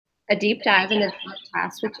a deep dive into top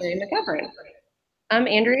tasks with Gerry McGovern. I'm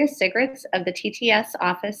Andrea Sigritz of the TTS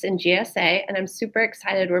office in GSA, and I'm super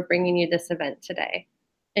excited we're bringing you this event today.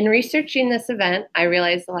 In researching this event, I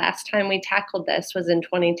realized the last time we tackled this was in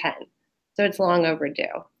 2010, so it's long overdue.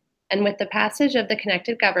 And with the passage of the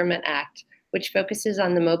Connected Government Act, which focuses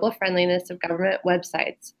on the mobile friendliness of government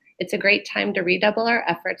websites, it's a great time to redouble our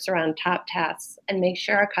efforts around top tasks and make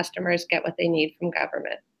sure our customers get what they need from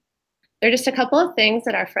government. There are just a couple of things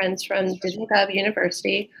that our friends from DigitalGov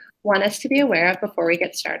University want us to be aware of before we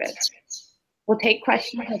get started. We'll take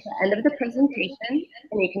questions at the end of the presentation,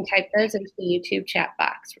 and you can type those into the YouTube chat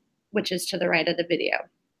box, which is to the right of the video.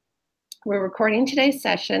 We're recording today's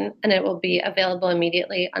session, and it will be available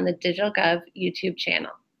immediately on the DigitalGov YouTube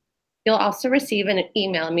channel. You'll also receive an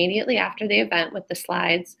email immediately after the event with the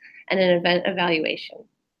slides and an event evaluation.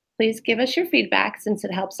 Please give us your feedback since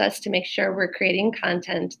it helps us to make sure we're creating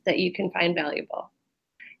content that you can find valuable.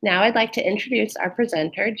 Now I'd like to introduce our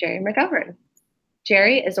presenter, Gerry McGovern.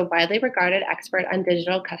 Gerry is a widely regarded expert on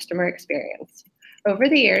digital customer experience. Over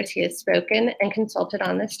the years, he has spoken and consulted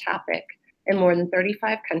on this topic in more than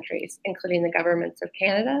 35 countries, including the governments of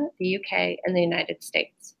Canada, the UK, and the United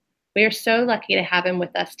States. We are so lucky to have him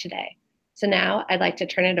with us today. So now I'd like to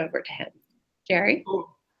turn it over to him. Gerry?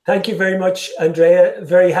 Thank you very much, Andrea.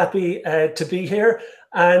 Very happy to be here.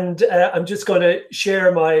 And I'm just going to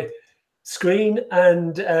share my screen,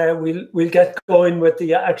 and we'll get going with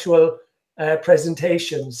the actual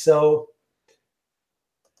presentation. So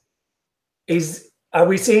are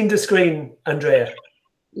we seeing the screen, Andrea?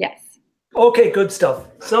 Yes. Okay, good stuff.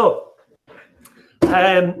 So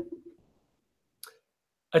a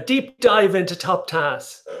deep dive into top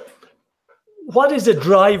tasks. What is a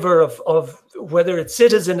driver of whether it's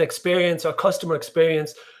citizen experience or customer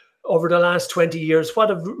experience over the last 20 years? What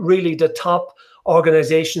have really the top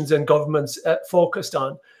organizations and governments focused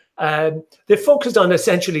on? They focused on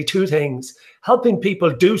essentially two things: helping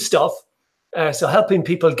people do stuff, so helping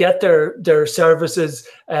people get their services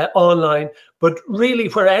online, but really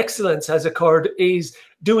where excellence has occurred is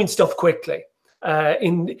doing stuff quickly.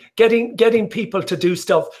 In getting people to do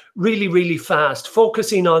stuff really, really fast,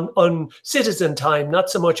 focusing on citizen time, not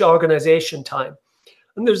so much organization time.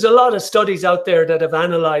 And there's a lot of studies out there that have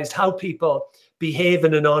analyzed how people behave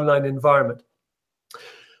in an online environment.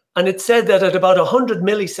 And it said that at about 100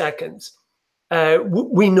 milliseconds,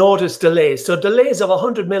 we notice delays. So delays of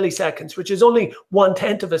 100 milliseconds, which is only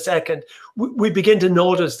 1/10 of a second, we begin to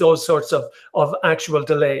notice those sorts of actual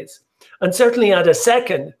delays. And certainly at a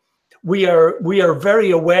second, we are very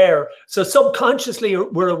aware. So subconsciously,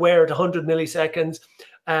 we're aware at 100 milliseconds.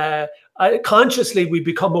 Consciously, we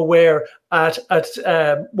become aware at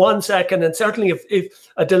 1 second. And certainly if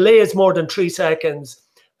a delay is more than 3 seconds,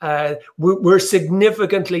 we're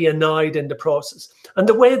significantly annoyed in the process. And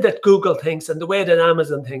the way that Google thinks and the way that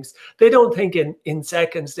Amazon thinks, they don't think in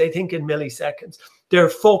seconds, they think in milliseconds. They're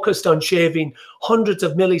focused on shaving hundreds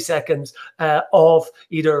of milliseconds of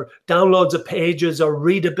either downloads of pages or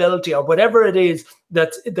readability or whatever it is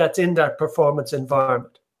that's in that performance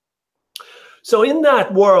environment. So in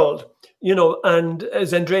that world, you know, and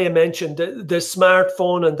as Andrea mentioned, the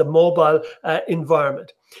smartphone and the mobile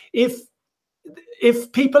environment,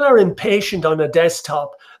 if people are impatient on a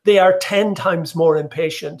desktop, they are 10 times more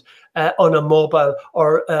impatient on a mobile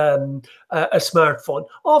or a smartphone.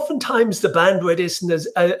 Oftentimes the bandwidth isn't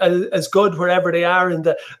as good wherever they are in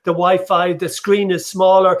the Wi-Fi. The screen is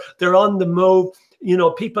smaller, they're on the move. You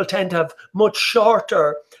know, people tend to have much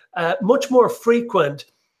shorter, much more frequent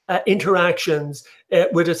interactions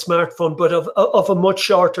with a smartphone, but of a much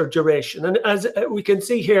shorter duration. And as we can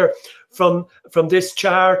see here from this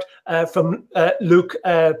chart from Luke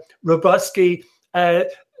Robuski,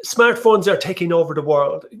 smartphones are taking over the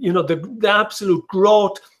world. You know, the absolute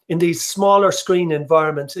growth in these smaller screen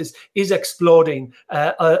environments is exploding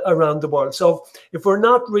around the world. So if we're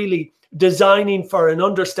not really designing for and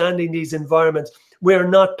understanding these environments, we're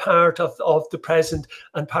not part of the present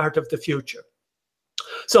and part of the future.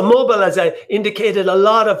 So mobile, as I indicated, a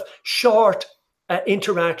lot of short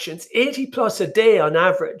interactions, 80 plus a day on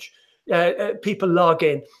average, people log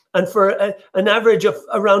in, and for an average of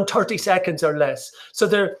around 30 seconds or less. So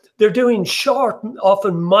they're doing short,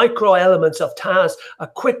 often micro elements of tasks, a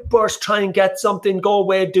quick burst, try and get something, go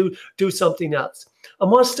away, do something else.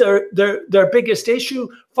 And what's their biggest issue?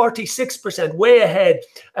 46%, way ahead,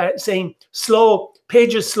 saying slow,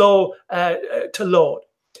 pages slow to load.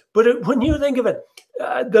 But when you think of it,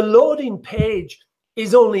 the loading page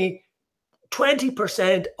is only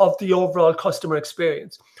 20% of the overall customer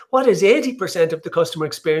experience. What is 80% of the customer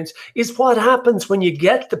experience is what happens when you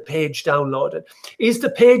get the page downloaded. Is the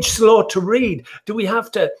page slow to read? Do we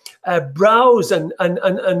have to browse and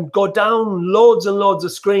go down loads and loads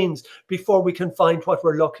of screens before we can find what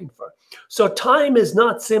we're looking for? So time is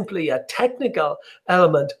not simply a technical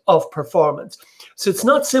element of performance. So it's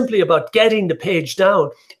not simply about getting the page down.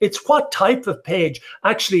 It's what type of page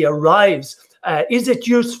actually arrives. Is it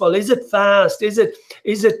useful? Is it fast? Is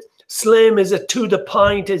it slim? Is it to the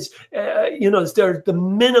point? Is there the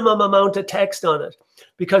minimum amount of text on it?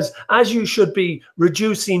 Because as you should be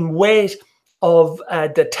reducing weight of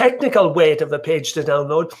the technical weight of a page to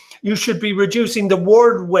download, you should be reducing the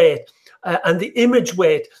word weight and the image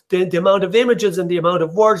weight, the amount of images and the amount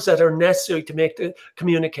of words that are necessary to make the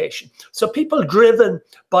communication. So people driven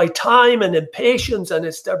by time and impatience, and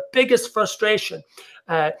it's their biggest frustration.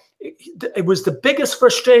 It was the biggest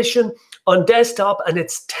frustration on desktop, and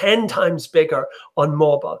it's 10 times bigger on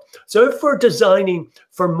mobile. So if we're designing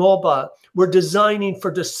for mobile, we're designing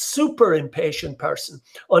for the super impatient person.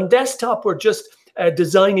 On desktop, we're just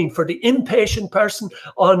designing for the impatient person.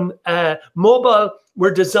 On mobile,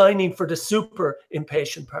 we're designing for the super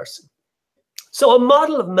impatient person. So a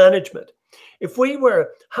model of management.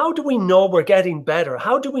 How do we know we're getting better?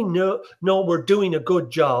 How do we know we're doing a good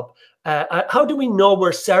job? How do we know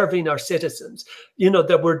we're serving our citizens?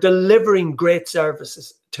 That we're delivering great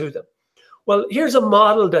services to them? Well, here's a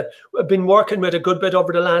model that I've been working with a good bit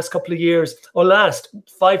over the last couple of years, or last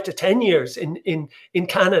 5 to 10 years in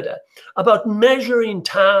Canada, about measuring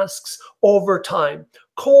tasks over time,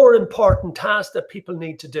 core important tasks that people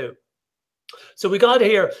need to do. So we got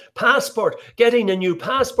here, passport, getting a new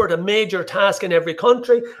passport, a major task in every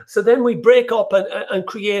country. So then we break up and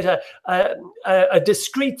create a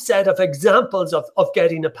discrete set of examples of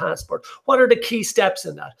getting a passport. What are the key steps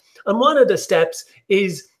in that? And one of the steps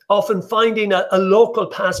is often finding a local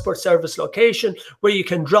passport service location where you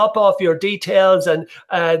can drop off your details and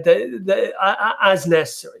as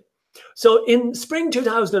necessary. So in spring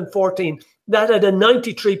 2014, that had a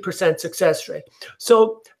 93% success rate.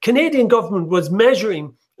 So Canadian government was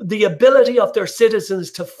measuring the ability of their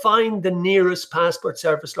citizens to find the nearest passport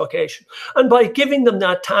service location. And by giving them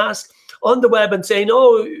that task on the web and saying,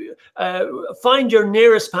 find your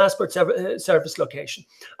nearest passport service location.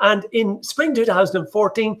 And in spring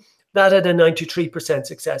 2014, that had a 93%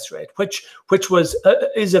 success rate, which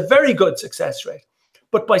is a very good success rate.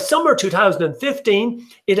 But by summer 2015,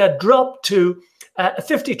 it had dropped to a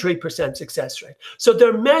 53% success rate. So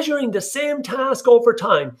they're measuring the same task over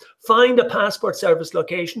time, find a passport service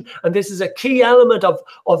location. And this is a key element of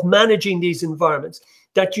managing these environments,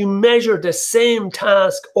 that you measure the same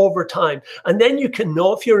task over time. And then you can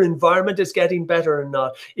know if your environment is getting better or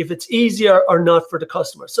not, if it's easier or not for the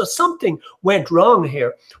customer. So something went wrong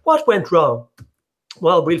here. What went wrong?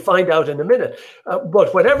 Well, we'll find out in a minute.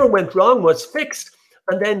 But whatever went wrong was fixed.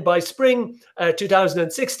 And then by spring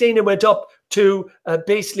 2016, it went up to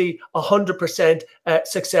basically 100%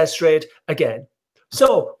 success rate again.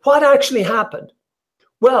 So what actually happened?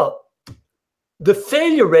 Well, the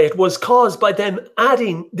failure rate was caused by them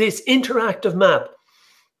adding this interactive map,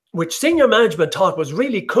 which senior management thought was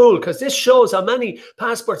really cool because this shows how many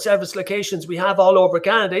passport service locations we have all over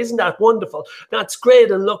Canada. Isn't that wonderful? That's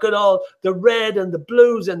great. And look at all the red and the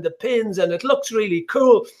blues and the pins, and it looks really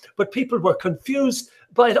cool. But people were confused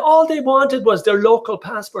by it. All they wanted was their local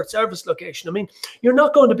passport service location. I mean, you're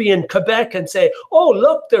not going to be in Quebec and say, oh,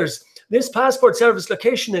 look, there's this passport service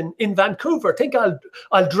location in Vancouver. I think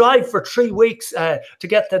I'll drive for 3 weeks to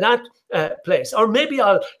get to that place. Or maybe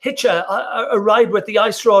I'll hitch a ride with the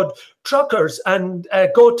Ice Road truckers and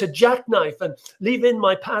go to Jackknife and leave in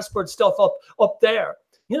my passport stuff up there.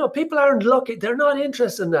 People aren't lucky. They're not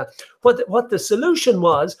interested in that. What the solution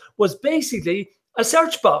was basically a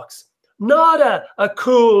search box, not a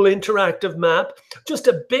cool interactive map, just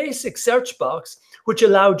a basic search box, which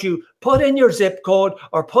allowed you put in your zip code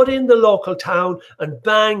or put in the local town, and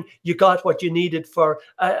bang, you got what you needed for,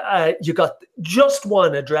 you got just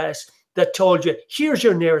one address that told you, here's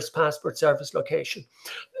your nearest passport service location.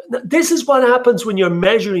 This is what happens when you're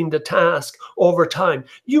measuring the task over time.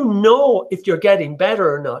 You know if you're getting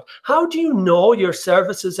better or not. How do you know your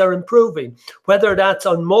services are improving, whether that's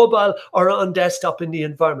on mobile or on desktop in the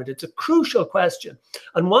environment? It's a crucial question.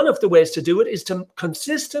 And one of the ways to do it is to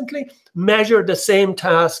consistently measure the same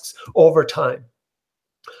tasks over time.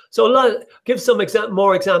 So give some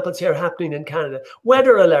more examples here happening in Canada.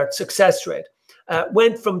 Weather alert success rate.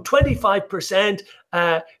 Went from 25%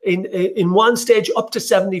 in one stage up to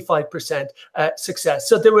 75% success.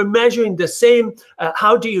 So they were measuring the same.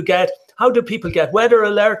 How do people get weather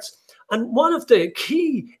alerts? And one of the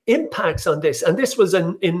key impacts on this, and this was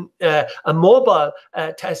in a mobile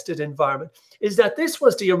tested environment, is that this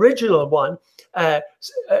was the original one,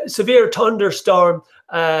 severe thunderstorm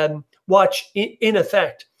watch in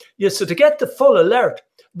effect. So to get the full alert,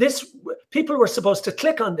 people were supposed to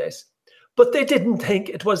click on this, but they didn't think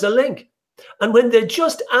it was a link. And when they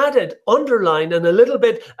just added underline and a little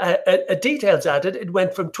bit details added, it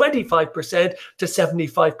went from 25% to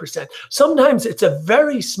 75%. Sometimes it's a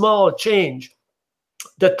very small change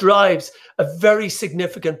that drives a very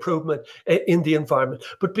significant improvement in the environment.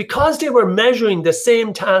 But because they were measuring the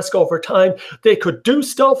same task over time, they could do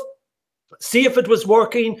stuff, see if it was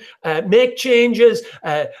working, make changes,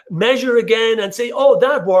 measure again and say, oh,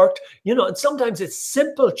 that worked. And sometimes it's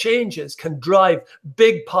simple changes can drive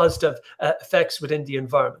big positive effects within the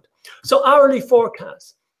environment. So hourly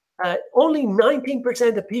forecasts. Only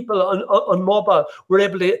 19% of people on mobile were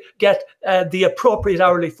able to get the appropriate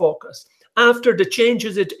hourly focus. After the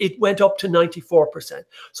changes, it went up to 94%.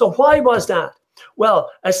 So why was that? Well,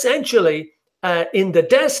 essentially, in the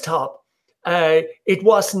desktop, it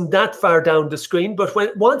wasn't that far down the screen, but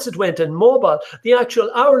once it went in mobile, the actual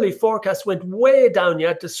hourly forecast went way down. You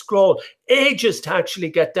had to scroll ages to actually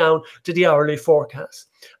get down to the hourly forecast.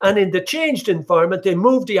 And in the changed environment, they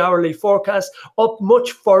moved the hourly forecast up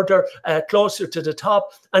much further, closer to the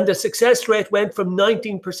top, and the success rate went from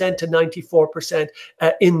 19% to 94%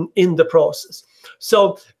 in the process.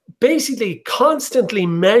 So basically, constantly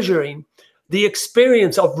measuring the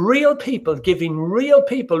experience of real people, giving real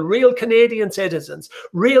people, real Canadian citizens,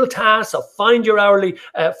 real tasks of find your hourly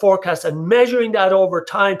forecast and measuring that over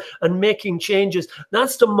time and making changes.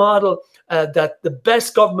 That's the model that the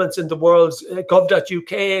best governments in the world,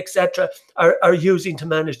 gov.uk, etc., are using to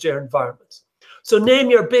manage their environments. So name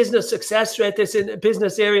your business success rate. This in a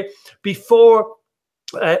business area before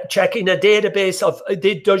checking a database of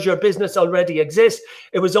does your business already exist.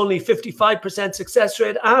 It was only 55% success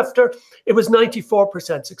rate. After, it was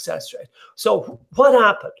 94% success rate. So what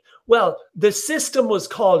happened? Well, the system was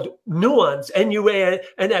called Nuance,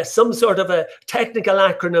 N-U-A-N-S, some sort of a technical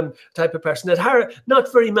acronym type of person that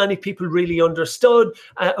not very many people really understood.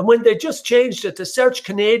 And when they just changed it to search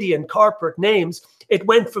Canadian corporate names, it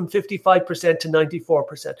went from 55% to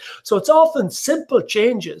 94%. So it's often simple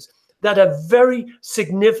changes that have very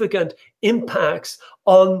significant impacts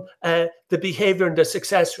on the behavior and the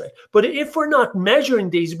success rate. But if we're not measuring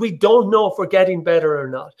these, we don't know if we're getting better or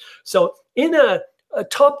not. So in a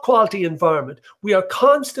top quality environment, we are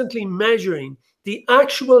constantly measuring the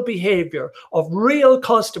actual behavior of real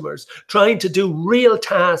customers trying to do real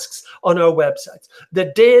tasks on our websites. The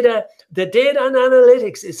data and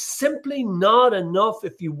analytics is simply not enough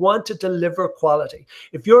if you want to deliver quality.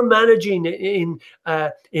 If you're managing in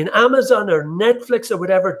Amazon or Netflix or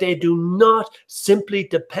whatever, they do not simply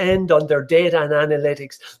depend on their data and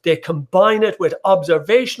analytics. They combine it with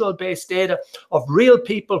observational based data of real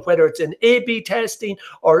people, whether it's in A/B testing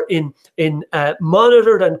or in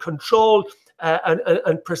monitored and controlled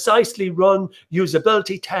and precisely run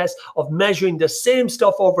usability tests of measuring the same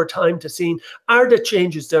stuff over time to see are the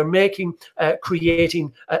changes they're making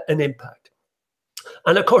creating an impact.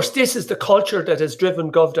 And of course, this is the culture that has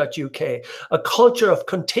driven gov.uk, a culture of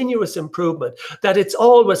continuous improvement, that it's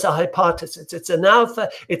always a hypothesis. It's an alpha,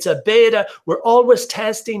 it's a beta. We're always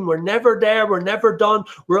testing. We're never there. We're never done.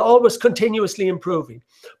 We're always continuously improving.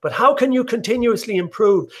 But how can you continuously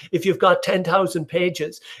improve if you've got 10,000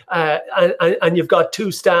 pages and you've got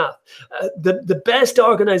 2 staff? The best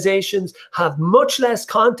organizations have much less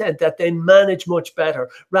content that they manage much better,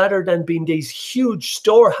 rather than being these huge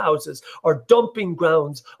storehouses or dumping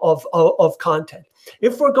grounds of content.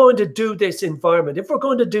 If we're going to do this environment, if we're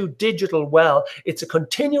going to do digital well, it's a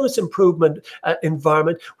continuous improvement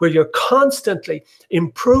environment where you're constantly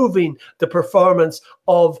improving the performance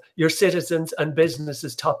of your citizens and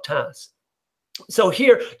businesses' top tasks. So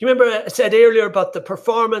here, you remember I said earlier about the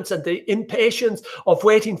performance and the impatience of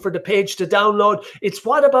waiting for the page to download. It's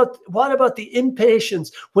what about the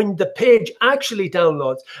impatience when the page actually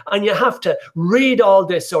downloads and you have to read all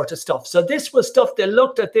this sort of stuff. So this was stuff, they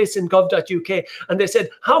looked at this in gov.uk and they said,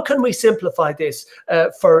 how can we simplify this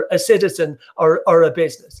for a citizen or a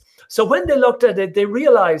business? So when they looked at it, they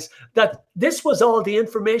realized that this was all the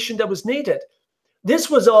information that was needed.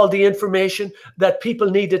 This was all the information that people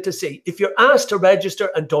needed to see. If you're asked to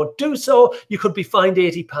register and don't do so, you could be fined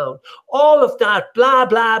 £80. All of that blah,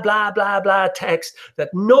 blah, blah, blah, blah text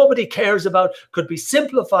that nobody cares about could be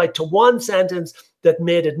simplified to one sentence that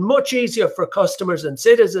made it much easier for customers and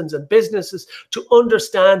citizens and businesses to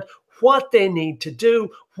understand what they need to do,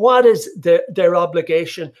 what is their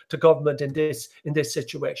obligation to government in this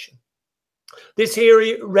situation. This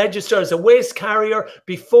here registers a waste carrier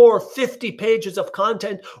before 50 pages of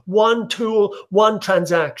content, one tool, one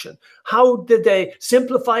transaction. How did they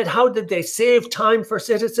simplify it? How did they save time for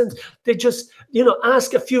citizens? They just,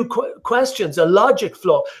 ask a few questions, a logic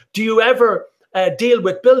flow. Do you ever deal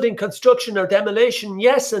with building, construction, or demolition?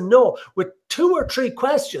 Yes and no. With 2 or 3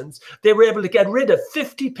 questions, they were able to get rid of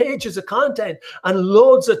 50 pages of content and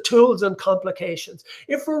loads of tools and complications.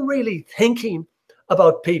 If we're really thinking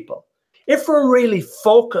about people, if we're really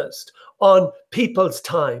focused on people's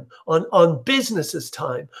time, on businesses'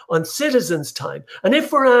 time, on citizens' time, and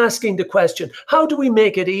if we're asking the question, how do we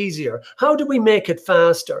make it easier? How do we make it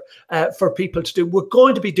faster for people to do? We're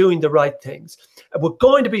going to be doing the right things. We're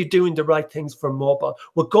going to be doing the right things for mobile.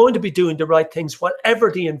 We're going to be doing the right things,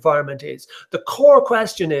 whatever the environment is. The core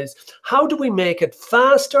question is, how do we make it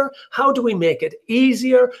faster? How do we make it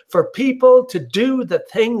easier for people to do the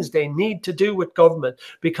things they need to do with government?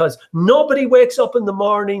 Because nobody wakes up in the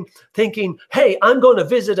morning thinking, hey,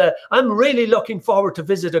 I'm really looking forward to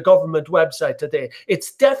visit a government website today.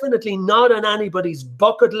 It's definitely not on anybody's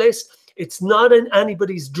bucket list. It's not in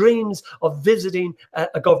anybody's dreams of visiting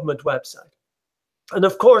a government website. And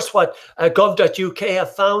of course, what gov.uk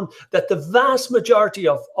have found that the vast majority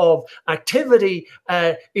of activity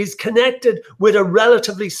is connected with a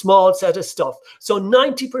relatively small set of stuff. So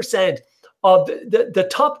 90% of the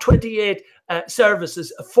top 28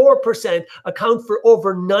 services, 4% account for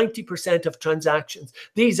over 90% of transactions.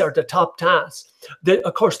 These are the top tasks.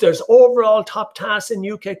 Of course, there's overall top tasks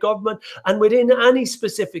in UK government, and within any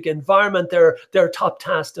specific environment, they're top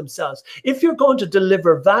tasks themselves. If you're going to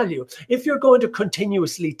deliver value, if you're going to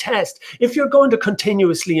continuously test, if you're going to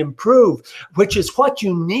continuously improve, which is what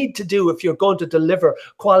you need to do if you're going to deliver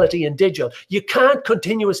quality in digital, you can't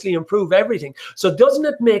continuously improve everything. So doesn't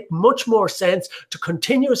it make much more sense to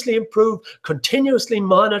continuously improve, continuously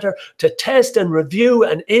monitor, to test and review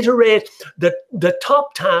and iterate the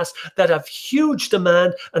top tasks that have huge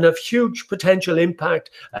demand and have huge potential impact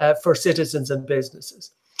for citizens and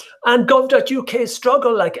businesses? And gov.uk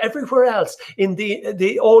struggle, like everywhere else in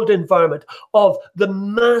the old environment, of the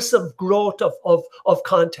massive growth of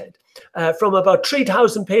content. From about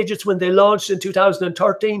 3,000 pages when they launched in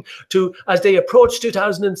 2013 to, as they approached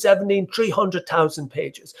 2017, 300,000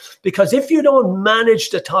 pages. Because if you don't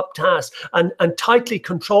manage the top tasks and tightly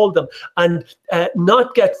control them and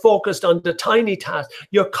not get focused on the tiny tasks,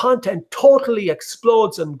 your content totally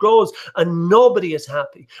explodes and grows and nobody is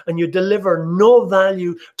happy. And you deliver no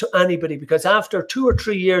value to anybody, because after 2 or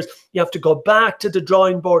 3 years, you have to go back to the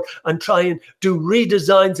drawing board and try and do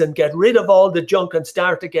redesigns and get rid of all the junk and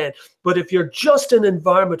start again. But if you're just in an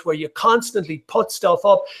environment where you constantly put stuff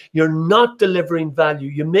up, you're not delivering value.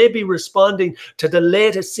 You may be responding to the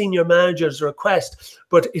latest senior manager's request,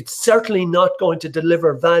 but it's certainly not going to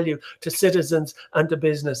deliver value to citizens and to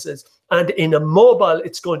businesses. And in a mobile,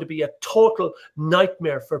 it's going to be a total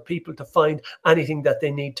nightmare for people to find anything that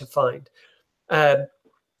they need to find.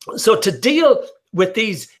 So to deal with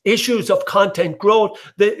these issues of content growth,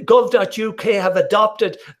 the gov.uk have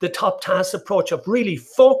adopted the top task approach of really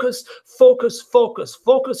focus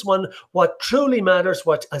on what truly matters,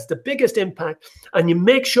 what has the biggest impact, and you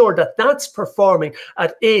make sure that that's performing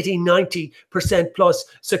at 80-90% plus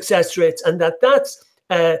success rates, and that's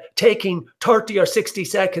taking 30 or 60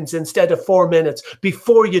 seconds instead of 4 minutes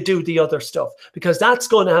before you do the other stuff, because that's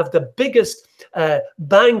going to have the biggest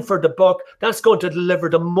bang for the buck. That's going to deliver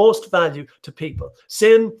the most value to people.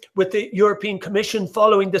 Same with the European Commission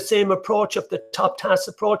following the same approach of the top task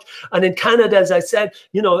approach. And in Canada, as I said,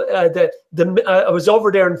 I was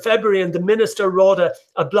over there in February, and the minister wrote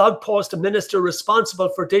a blog post, a minister responsible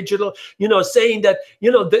for digital, saying that,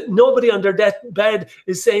 that nobody on their deathbed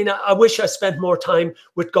is saying, I wish I spent more time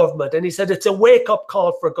with government. And he said, it's a wake-up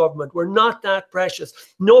call for government. We're not that precious.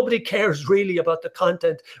 Nobody cares really about the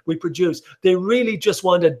content we produce. They really just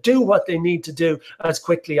want to do what they need to do as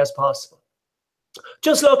quickly as possible.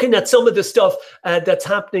 Just looking at some of the stuff that's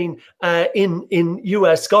happening in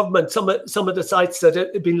US government, some of the sites that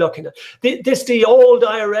I've been looking at. The old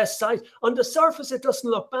IRS site, on the surface, it doesn't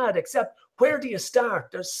look bad, except where do you start?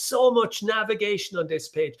 There's so much navigation on this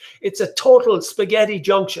page. It's a total spaghetti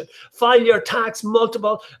junction. File your tax,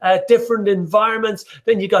 multiple different environments.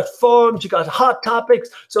 Then you got forms, you got hot topics.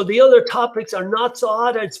 So the other topics are not so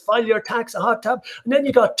hot. It's file your tax, a hot topic. And then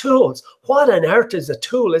you got tools. What on earth is a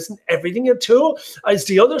tool? Isn't everything a tool? Is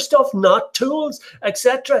the other stuff not tools,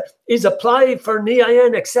 etc.? Is apply for an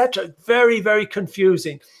EIN, etc.? Very, very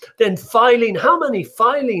confusing. Then filing. How many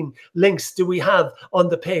filing links do we have on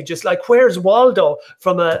the page? It's like, where's where's Waldo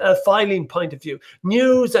from a filing point of view?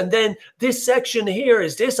 News, and then this section here,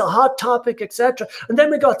 is this a hot topic, etc. And then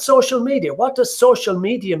we got social media. What does social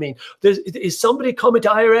media mean? Is somebody coming to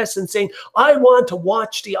IRS and saying, I want to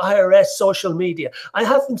watch the IRS social media? I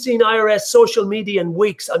haven't seen IRS social media in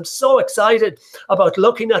weeks. I'm so excited about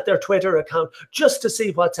looking at their Twitter account just to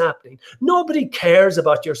see what's happening. Nobody cares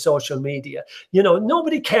about your social media. You know,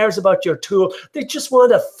 nobody cares about your tool. They just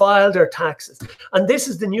want to file their taxes. And this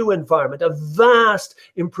is the new environment, a vast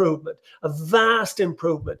improvement,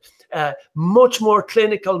 much more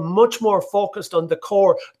clinical, much more focused on the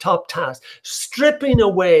core top task, stripping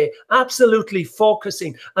away, absolutely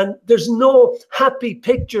focusing. And there's no happy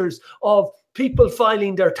pictures of people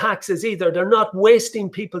filing their taxes either. They're not wasting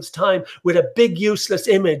people's time with a big useless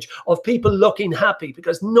image of people looking happy,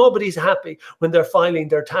 because nobody's happy when they're filing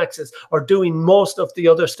their taxes or doing most of the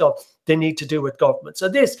other stuff they need to do with government. So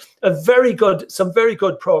this, some very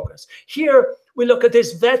good progress. Here we look at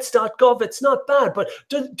this vets.gov. It's not bad, but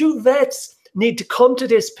do vets need to come to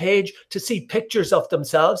this page to see pictures of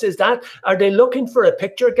themselves? Are they looking for a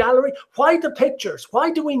picture gallery? Why the pictures?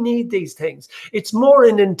 Why do we need these things? It's more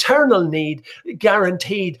an internal need,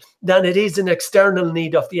 guaranteed, than it is an external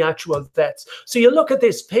need of the actual vets. So you look at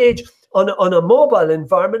this page on a mobile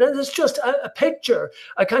environment, and it's just a picture,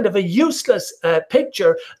 a kind of a useless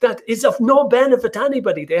picture that is of no benefit to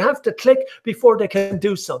anybody. They have to click before they can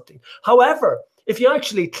do something. However, if you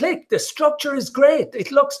actually click, the structure is great.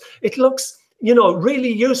 It looks, you know,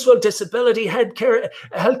 really useful. Disability,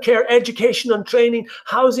 healthcare, education and training,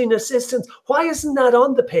 housing assistance. Why isn't that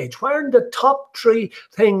on the page? Why aren't the top 3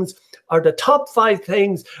 things or the top 5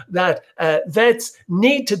 things that vets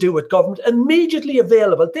need to do with government immediately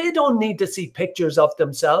available? They don't need to see pictures of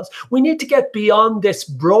themselves. We need to get beyond this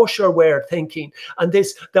brochureware thinking and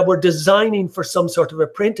this that we're designing for some sort of a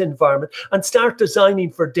print environment, and start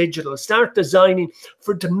designing for digital, start designing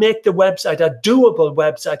to make the website a doable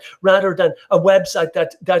website rather than a website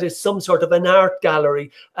that is some sort of an art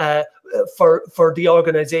gallery for the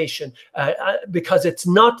organization, because it's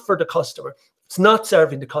not for the customer. It's not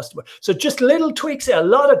serving the customer. So just little tweaks, a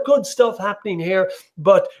lot of good stuff happening here.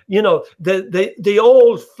 But, you know, the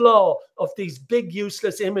old flaw of these big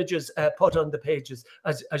useless images put on the pages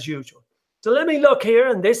as usual. So let me look here,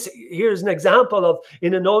 and here's an example of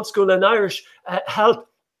in an old school and Irish health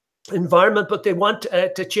environment, but they want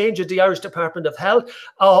to change it, the Irish Department of Health,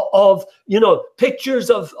 of, you know, pictures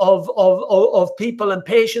of people and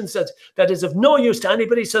patients that is of no use to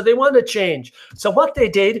anybody. So they want to change. So what they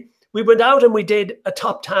did, we went out and we did a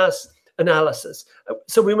top task analysis.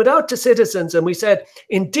 So we went out to citizens and we said,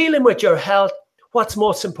 in dealing with your health, what's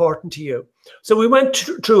most important to you? So we went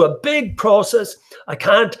through a big process. I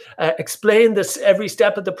can't explain this every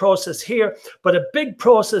step of the process here, but a big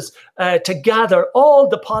process to gather all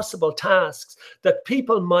the possible tasks that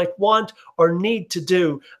people might want or need to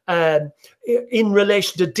do in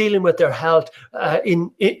relation to dealing with their health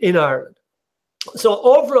in Ireland. So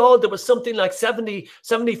overall, there was something like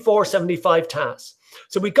 74, 75 tasks.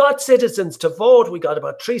 So we got citizens to vote. We got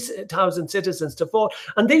about 3,000 citizens to vote.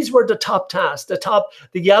 And these were the top tasks. The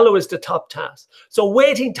yellow is the top task. So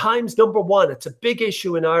waiting times, number 1, it's a big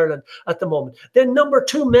issue in Ireland at the moment. Then number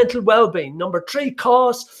 2, mental well-being. Number 3,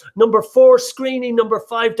 costs. Number 4, screening. Number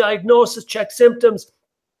 5, diagnosis, check symptoms.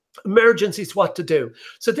 Emergencies, what to do.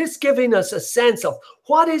 So this giving us a sense of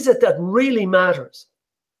what is it that really matters.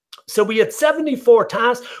 So we had 74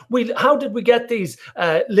 tasks. How did we get these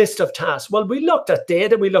list of tasks? Well, we looked at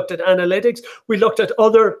data, we looked at analytics, we looked at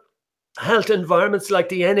other health environments like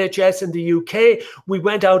the NHS in the UK. We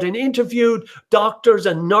went out and interviewed doctors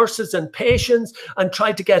and nurses and patients and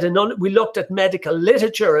tried to get we looked at medical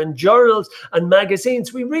literature and journals and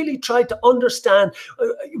magazines. We really tried to understand.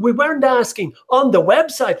 We weren't asking on the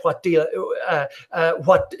website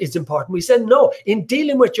what is important. We said, no, in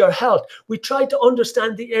dealing with your health, we tried to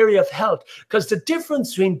understand the area of health, because the difference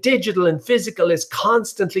between digital and physical is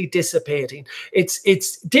constantly dissipating.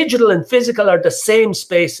 It's digital and physical are the same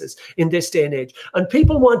spaces in this day and age. And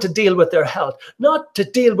people want to deal with their health, not to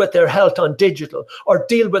deal with their health on digital or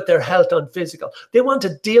deal with their health on physical. They want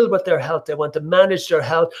to deal with their health. They want to manage their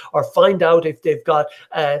health or find out if they've got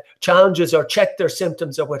challenges or check their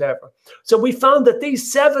symptoms or whatever. So we found that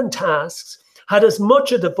these 7 tasks had as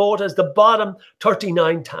much of the vote as the bottom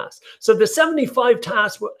 39 tasks. So the 75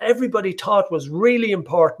 tasks everybody thought was really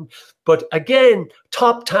important, but again,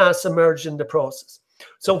 top tasks emerged in the process.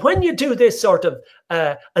 So when you do this sort of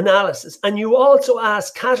analysis, and you also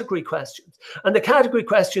ask category questions, and the category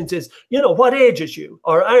questions is, you know, what age is you,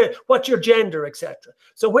 or what's your gender, etc.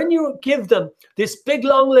 So when you give them this big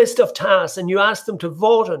long list of tasks and you ask them to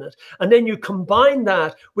vote on it, and then you combine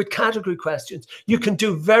that with category questions, you can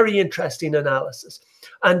do very interesting analysis.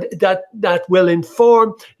 And that will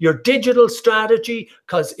inform your digital strategy,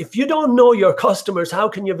 because if you don't know your customers, how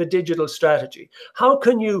can you have a digital strategy? How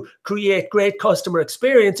can you create great customer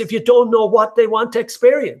experience if you don't know what they want to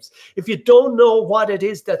experience, if you don't know what it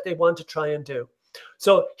is that they want to try and do?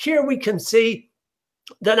 So here we can see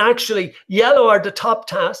that actually yellow are the top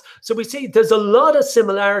tasks. So we see there's a lot of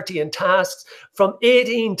similarity in tasks from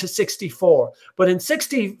 18 to 64, but in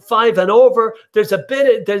 65 and over, there's a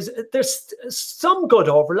bit of, there's some good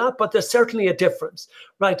overlap, but there's certainly a difference,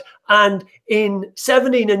 right? And in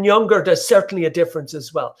 17 and younger, there's certainly a difference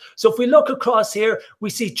as well. So if we look across here, we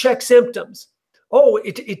see check symptoms. Oh,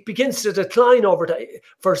 it begins to decline over time.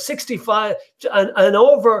 For 65 and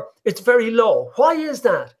over, it's very low. Why is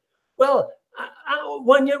that? Well,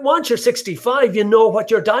 once you're 65, you know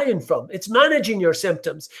what you're dying from. It's managing your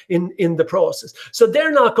symptoms in the process. So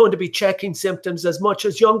they're not going to be checking symptoms as much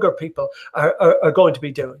as younger people are going to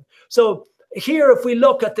be doing. So here, if we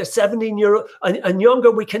look at the 17-year-old and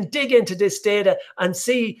younger, we can dig into this data and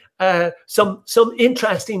see some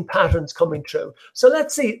interesting patterns coming through. So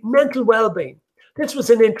let's see, mental well-being. This was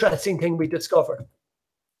an interesting thing we discovered.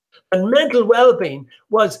 And mental well-being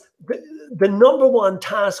was the number one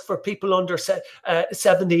task for people under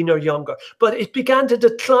 17 or younger, but it began to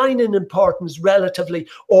decline in importance relatively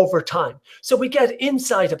over time. So we get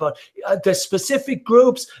insight about the specific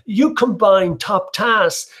groups. You combine top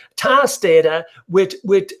task data with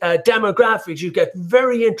demographics, you get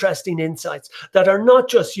very interesting insights that are not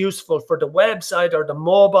just useful for the website or the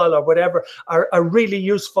mobile or whatever, are really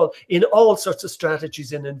useful in all sorts of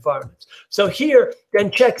strategies and environments. So here,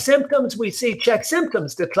 then check symptoms, we see check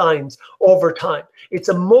symptoms declines over time. It's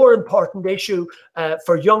a more important issue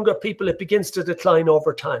for younger people. It begins to decline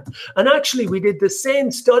over time. And actually, we did the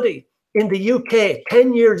same study in the UK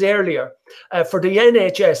 10 years earlier for the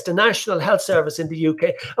NHS, the National Health Service in the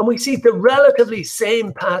UK, and we see the relatively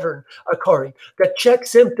same pattern occurring, that check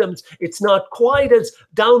symptoms, it's not quite as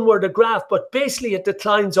downward a graph, but basically it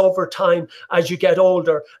declines over time as you get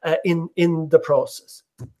older in the process.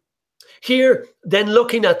 Here, then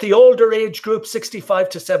looking at the older age group, 65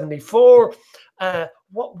 to 74,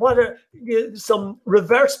 what are some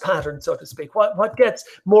reverse patterns, so to speak? What gets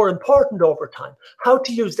more important over time? How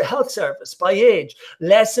to use the health service by age.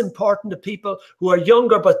 Less important to people who are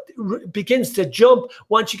younger, but begins to jump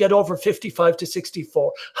once you get over 55 to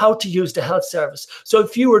 64. How to use the health service. So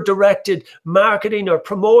if you were directed marketing or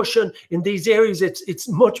promotion in these areas, it's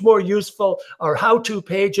much more useful, or how-to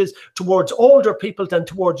pages towards older people than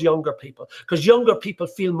towards younger people, because younger people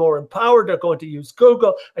feel more empowered. They're going to use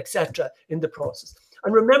Google, etc. in the process.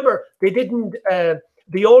 And remember, they didn't.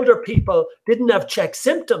 The older people didn't have check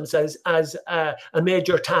symptoms as a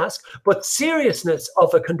major task, but seriousness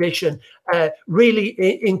of a condition really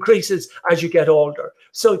increases as you get older.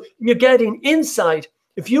 So you're getting insight.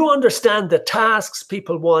 If you understand the tasks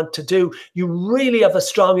people want to do, you really have a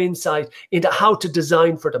strong insight into how to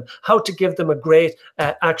design for them, how to give them a great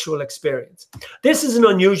actual experience. This is an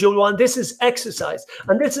unusual one. This is exercise,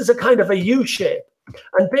 and this is a kind of a U shape.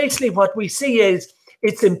 And basically what we see is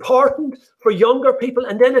it's important for younger people,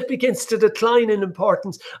 and then it begins to decline in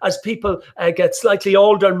importance as people get slightly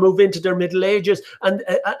older and move into their middle ages, and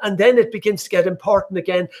then it begins to get important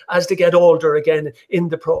again as they get older again in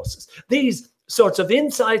the process. These sorts of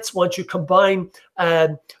insights, once you combine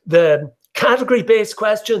the category-based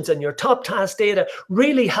questions and your top task data,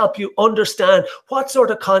 really help you understand what sort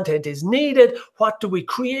of content is needed, what do we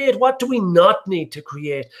create, what do we not need to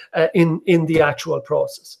create in the actual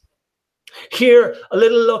process. Here, a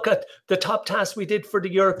little look at the top task we did for the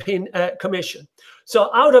European Commission. So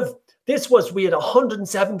out of this we had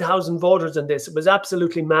 107,000 voters in this. It was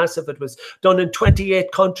absolutely massive. It was done in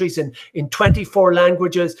 28 countries in 24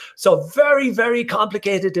 languages. So very, very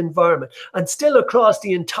complicated environment. And still across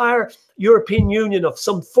the entire European Union of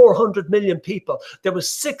some 400 million people, there were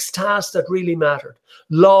 6 tasks that really mattered.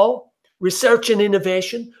 Law, research and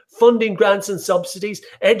innovation, funding grants and subsidies,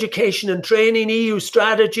 education and training, EU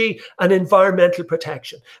strategy, and environmental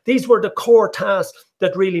protection. These were the core tasks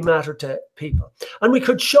that really mattered to people. And we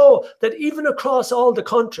could show that even across all the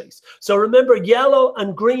countries. So remember, yellow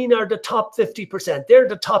and green are the top 50%. They're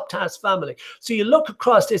the top task family. So you look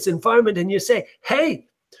across this environment and you say, hey,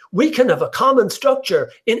 we can have a common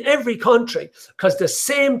structure in every country because the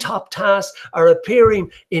same top tasks are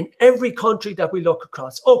appearing in every country that we look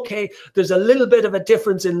across. Okay, there's a little bit of a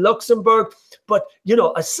difference in Luxembourg, but you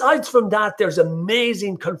know, aside from that, there's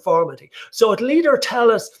amazing conformity. So it'll either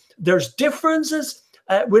tell us there's differences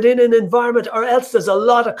within an environment, or else there's a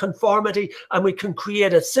lot of conformity and we can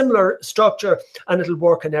create a similar structure and it'll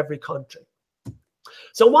work in every country.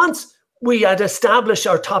 So once we had established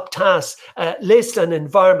our top tasks list and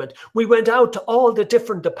environment, we went out to all the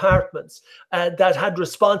different departments that had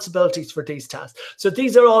responsibilities for these tasks. So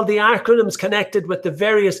these are all the acronyms connected with the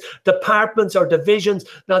various departments or divisions.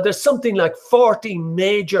 Now there's something like 40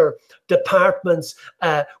 major departments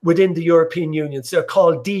within the European Union. So they're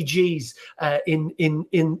called DGs in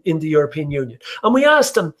the European Union. And we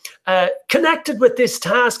asked them, connected with this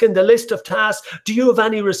task in the list of tasks, do you have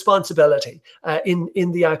any responsibility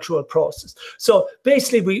in the actual process? So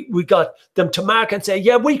basically we got them to mark and say,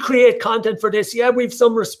 yeah, we create content for this. Yeah, we've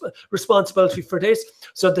some responsibility for this.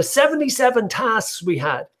 So the 77 tasks we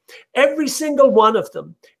had, every single one of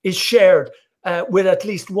them is shared with at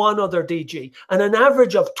least one other DG, and an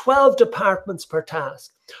average of 12 departments per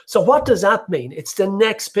task. So what does that mean? It's the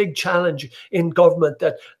next big challenge in government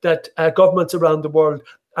that governments around the world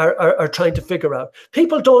are trying to figure out.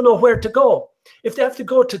 People don't know where to go. If they have to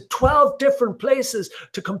go to 12 different places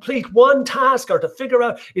to complete one task or to figure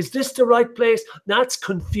out, is this the right place? That's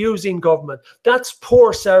confusing government. That's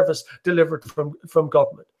poor service delivered from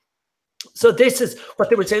government. So this is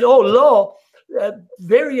what they were saying, oh, law,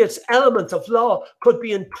 various elements of law could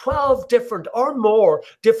be in 12 different or more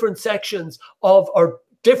different sections of or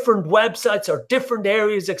different websites or different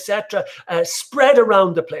areas, etc., spread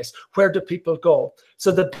around the place. Where do people go?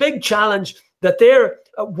 So the big challenge that they're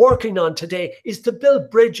working on today is to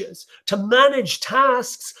build bridges, to manage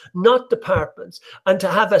tasks, not departments, and to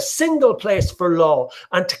have a single place for law,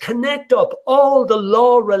 and to connect up all the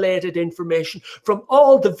law-related information from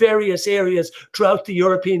all the various areas throughout the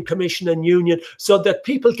European Commission and Union, so that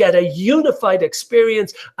people get a unified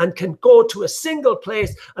experience and can go to a single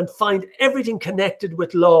place and find everything connected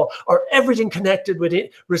with law or everything connected with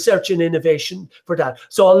research and innovation for that.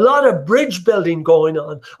 So a lot of bridge building going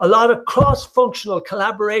on, a lot of cross-functional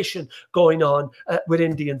collaboration going on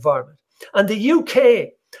within the environment. And the UK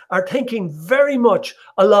are thinking very much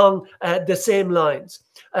along the same lines.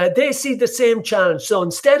 They see the same challenge. So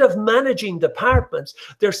instead of managing departments,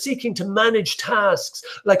 they're seeking to manage tasks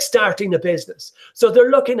like starting a business. So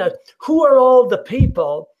they're looking at who are all the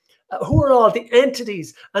people, who are all the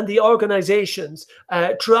entities and the organizations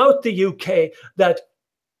throughout the UK that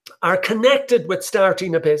are connected with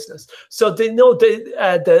starting a business. So they know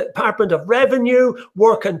the Department of Revenue,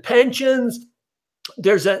 Work and Pensions,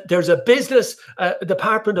 there's a business,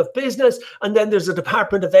 Department of Business, and then there's a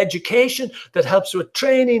Department of Education that helps with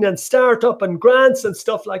training and startup and grants and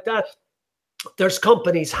stuff like that. There's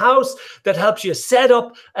Companies House that helps you set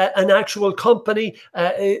up an actual company,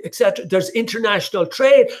 etc. There's international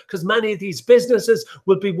trade, because many of these businesses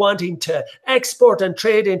will be wanting to export and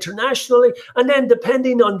trade internationally. And then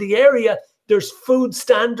depending on the area, there's food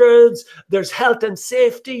standards, there's health and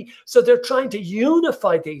safety. So they're trying to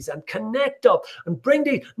unify these and connect up and bring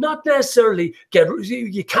the, not necessarily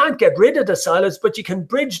you can't get rid of the silos, but you can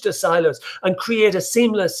bridge the silos and create a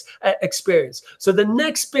seamless experience. So the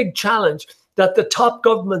next big challenge that the top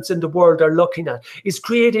governments in the world are looking at is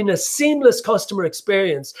creating a seamless customer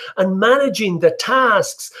experience and managing the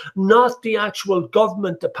tasks, not the actual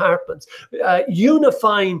government departments,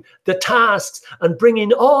 unifying the tasks and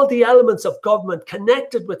bringing all the elements of government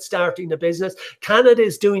connected with starting a business. Canada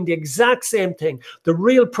is doing the exact same thing. The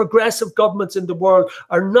real progressive governments in the world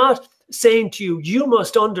are not saying to you, you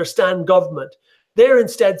must understand government. They're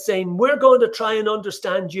instead saying, we're going to try and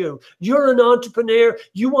understand you. You're an entrepreneur.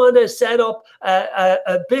 You want to set up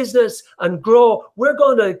a business and grow. We're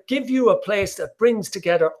going to give you a place that brings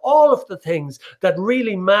together all of the things that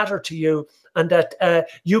really matter to you, and that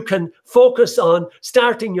you can focus on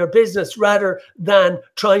starting your business rather than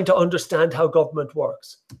trying to understand how government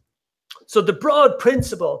works. So the broad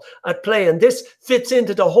principle at play, and this fits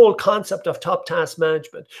into the whole concept of top task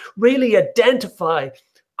management, really identify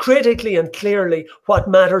critically and clearly what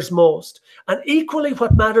matters most, and equally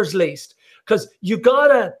what matters least, because you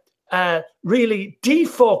gotta really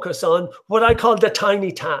defocus on what I call the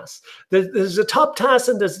tiny task. There's a top task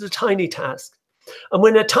and there's the tiny task. And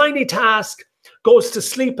when a tiny task goes to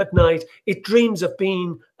sleep at night, it dreams of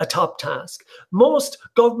being a top task. Most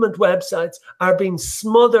government websites are being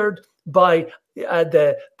smothered by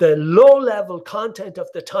the low-level content of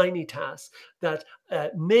the tiny tasks that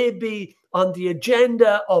may be on the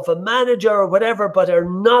agenda of a manager or whatever, but are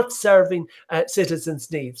not serving citizens'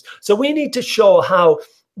 needs. So we need to show how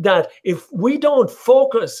that if we don't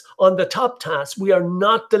focus on the top tasks, we are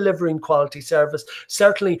not delivering quality service.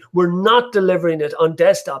 Certainly, we're not delivering it on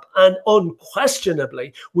desktop, and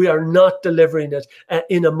unquestionably, we are not delivering it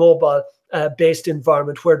in a mobile based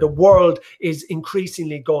environment where the world is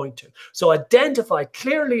increasingly going to. So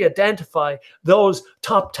clearly identify those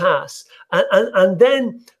top tasks, and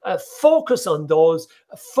then focus on those,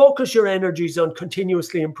 focus your energies on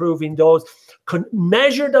continuously improving those,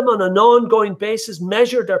 measure them on an ongoing basis,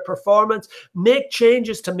 measure their performance, make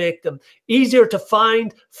changes to make them easier to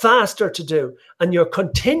find, faster to do, and you're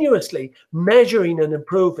continuously measuring and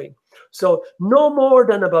improving. So no more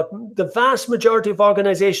than about the vast majority of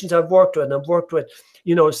organizations I've worked with,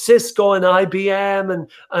 you know, Cisco and IBM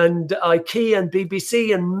and IKEA and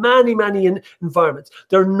BBC and many environments.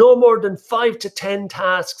 There are no more than 5 to 10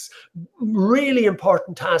 tasks, really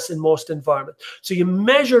important tasks in most environments. So you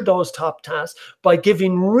measure those top tasks by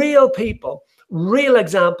giving real people real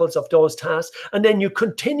examples of those tasks, and then you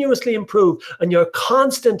continuously improve, and you're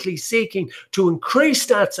constantly seeking to increase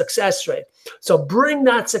that success rate. So bring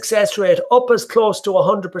that success rate up as close to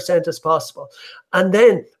 100% as possible. And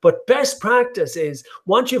then, but best practice is,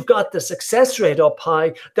 once you've got the success rate up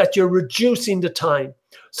high, that you're reducing the time.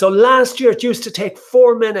 So last year, it used to take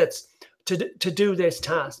 4 minutes to do this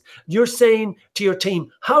task. You're saying to your team,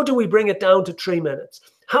 how do we bring it down to 3 minutes?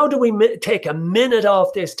 How do we take a minute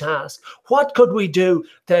off this task? What could we do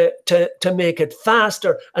to make it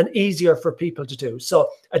faster and easier for people to do? So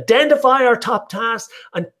identify our top tasks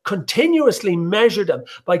and continuously measure them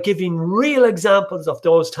by giving real examples of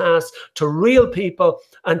those tasks to real people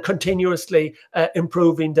and continuously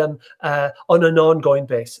improving them on an ongoing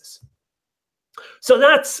basis. So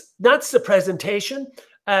that's the presentation.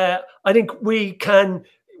 I think we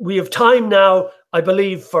have time now, I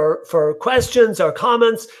believe, for questions or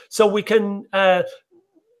comments. So we can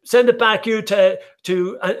send it back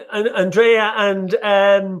to Andrea,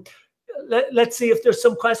 and let's see if there's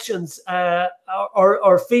some questions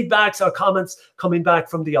or feedbacks or comments coming back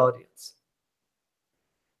from the audience.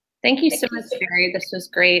 Thank you so much, Gerry. This was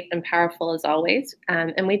great and powerful as always.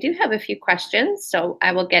 And we do have a few questions, so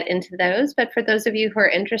I will get into those. But for those of you who are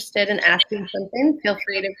interested in asking something, feel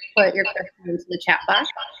free to put your question into the chat box,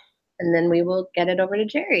 and then we will get it over to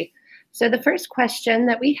Gerry. So the first question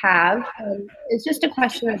that we have is just a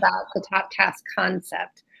question about the top task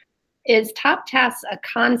concept. Is top tasks a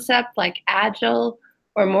concept like Agile,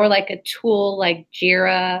 or more like a tool like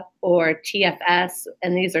Jira or TFS?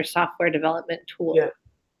 And these are software development tools. Yeah.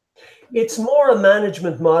 It's more a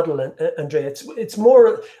management model, Andrea. It's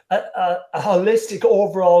more a holistic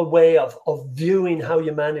overall way of viewing how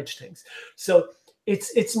you manage things. So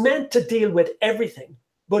it's meant to deal with everything,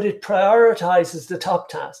 but it prioritizes the top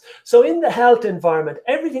tasks. So in the health environment,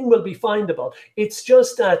 everything will be findable. It's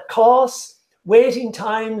just that costs, waiting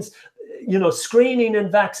times, you know, screening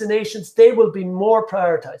and vaccinations, they will be more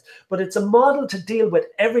prioritized. But it's a model to deal with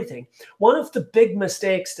everything. One of the big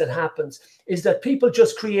mistakes that happens is that people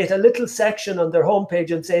just create a little section on their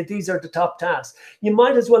homepage and say, these are the top tasks. You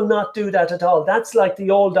might as well not do that at all. That's like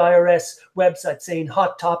the old IRS website saying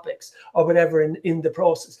hot topics or whatever in the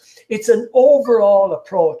process. It's an overall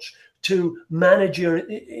approach to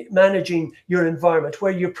managing your environment,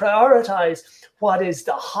 where you prioritize what is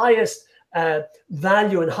the highest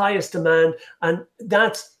value and highest demand, and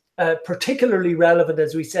that's particularly relevant,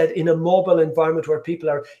 as we said, in a mobile environment where people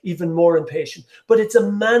are even more impatient. But it's a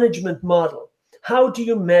management model. How do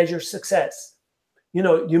you measure success? You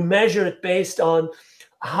know, you measure it based on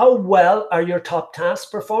how well are your top tasks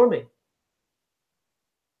performing.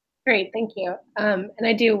 Great, thank you. And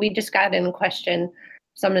we just got in a question,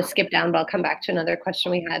 so I'm going to skip down, but I'll come back to another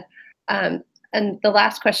question we had. And the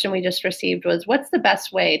last question we just received was, what's the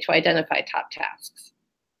best way to identify top tasks?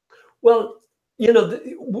 Well, you know,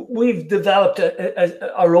 we've developed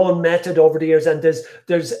our own method over the years, and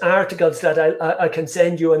there's articles that I can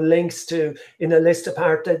send you and links to in a list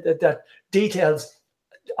apart that details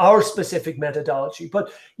our specific methodology.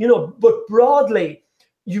 But, you know, but broadly,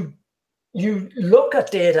 you look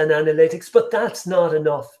at data and analytics, but that's not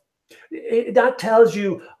enough. That tells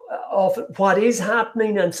you of what is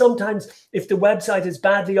happening. And sometimes if the website is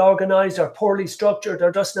badly organized or poorly structured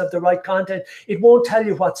or doesn't have the right content, it won't tell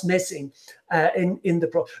you what's missing in the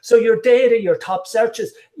pro. So your data, your top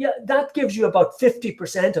searches, yeah, that gives you about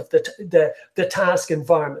 50% of the task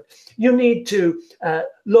environment. You need to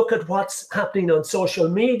look at what's happening on social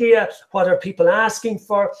media. What are people asking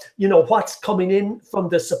for? You know, what's coming in from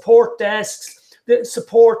the support desks. The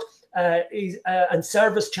support and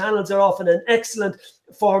service channels are often an excellent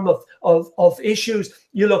form of issues.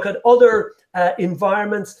 You look at other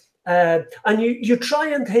environments and you try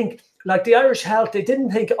and think, like the Irish Health, they didn't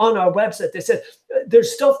think on our website. They said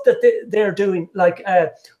there's stuff that they're doing, like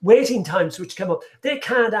waiting times, which come up. They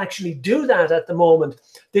can't actually do that at the moment.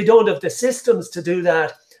 They don't have the systems to do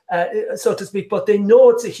that, so to speak, but they know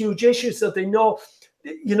it's a huge issue. So they know,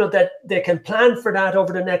 you know, that they can plan for that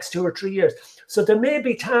over the next 2 or 3 years. So there may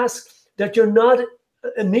be tasks that you're not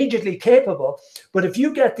immediately capable, but if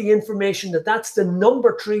you get the information that that's the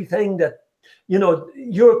number 3 thing that, you know,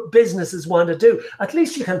 your businesses want to do, at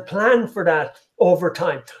least you can plan for that over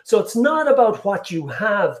time. So it's not about what you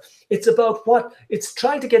have, it's about it's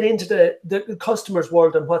trying to get into the customer's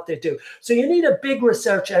world and what they do. So you need a big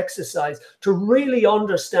research exercise to really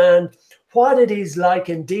understand what it is like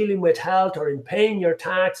in dealing with health or in paying your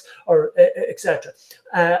tax or etc.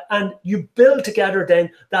 And you build together then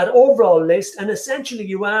that overall list, and essentially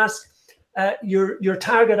you ask your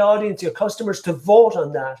target audience, your customers, to vote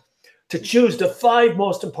on that, to choose the 5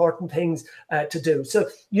 most important things to do. So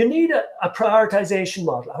you need a prioritization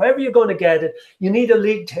model. However you're going to get it, you need a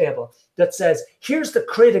league table that says, here's the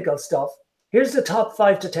critical stuff, here's the top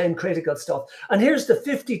 5 to 10 critical stuff, and here's the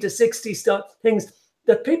 50 to 60 things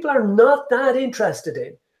that people are not that interested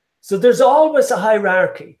in. So there's always a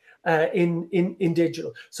hierarchy in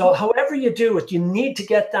digital. So however you do it, you need to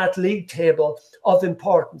get that league table of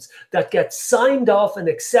importance that gets signed off and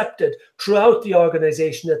accepted throughout the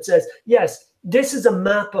organization that says, yes, this is a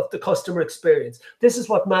map of the customer experience. This is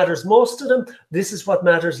what matters most to them. This is what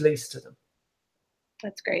matters least to them.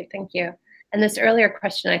 That's great. Thank you. And this earlier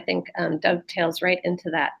question, I think, dovetails right into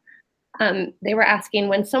that. They were asking,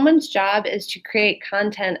 when someone's job is to create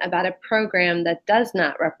content about a program that does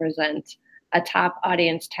not represent a top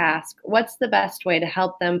audience task, what's the best way to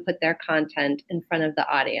help them put their content in front of the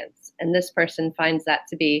audience? And this person finds that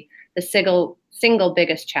to be the single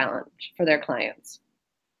biggest challenge for their clients.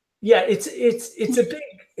 Yeah, it's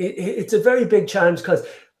a very big challenge, because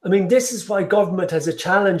I mean, this is why government has a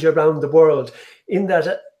challenge around the world, in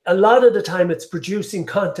that a lot of the time it's producing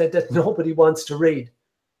content that nobody wants to read,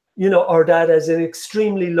 you know, or that has an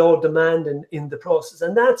extremely low demand in the process.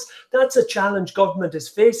 And that's a challenge government is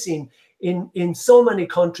facing in so many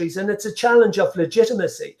countries. And it's a challenge of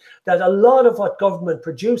legitimacy, that a lot of what government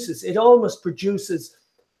produces, it almost produces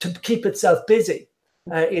to keep itself busy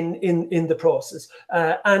in the process.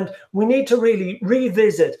 And we need to really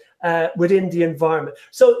revisit within the environment.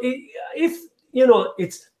 So if, you know,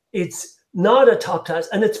 it's not a top task.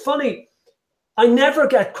 And it's funny, I never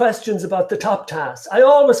get questions about the top tasks. I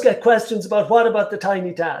always get questions about, what about the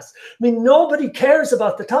tiny tasks? I mean, nobody cares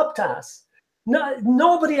about the top tasks. No,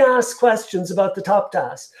 nobody asks questions about the top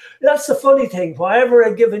tasks. That's the funny thing. Whenever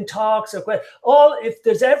I'm giving talks or if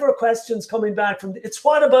there's ever questions coming back from, it's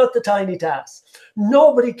what about the tiny tasks?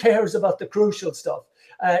 Nobody cares about the crucial stuff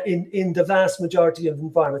in the vast majority of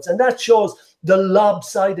environments. And that shows the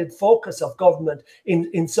lopsided focus of government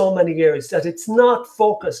in so many areas, that it's not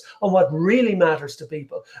focused on what really matters to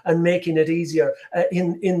people and making it easier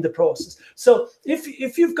in the process. So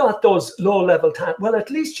if you've got those low-level tasks, well,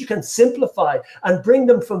 at least you can simplify and bring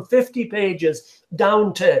them from 50 pages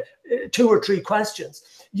down to 2 or 3 questions.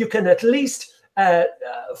 You can at least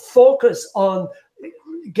focus on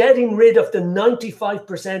getting rid of the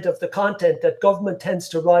 95% of the content that government tends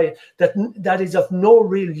to write that is of no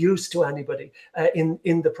real use to anybody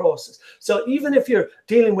in the process. So even if you're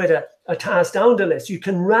dealing with a task down the list, you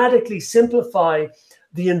can radically simplify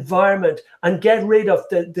the environment and get rid of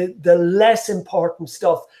the less important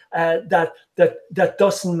stuff that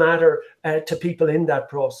doesn't matter to people in that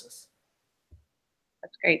process.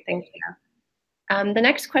 That's great. Thank you. The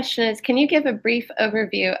next question is, can you give a brief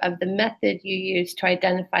overview of the method you use to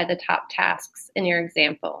identify the top tasks in your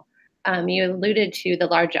example? You alluded to the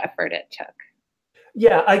large effort it took.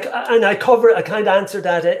 Yeah, I kind of answered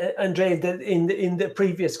that, Andre, in the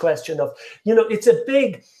previous question of, you know, it's a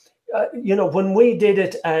big, you know, when we did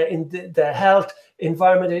it in the health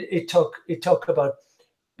environment, it took about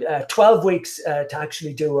 12 weeks to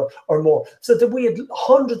actually do or more. So that we had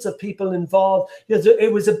hundreds of people involved.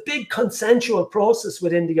 It was a big consensual process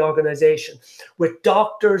within the organization, with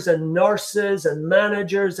doctors and nurses and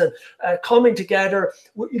managers and coming together,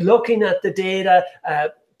 looking at the data,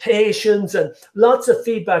 patients, and lots of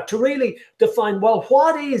feedback to really define, well,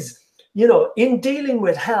 what is, in dealing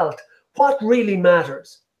with health, what really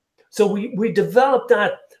matters. So we developed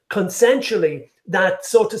that consensually, that,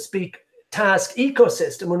 so to speak, task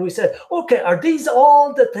ecosystem, when we said, okay, are these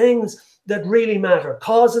all the things that really matter?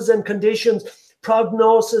 Causes and conditions,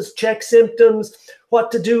 prognosis, check symptoms,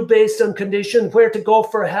 what to do based on condition, where to go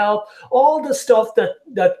for help, all the stuff that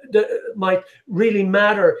might really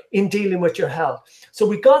matter in dealing with your health. So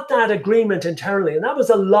we got that agreement internally, and that was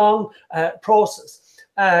a long process.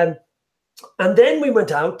 And then we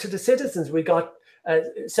went out to the citizens. We got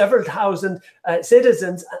several thousand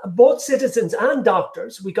citizens, both citizens and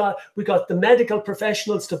doctors. We got the medical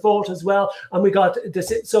professionals to vote as well, and we got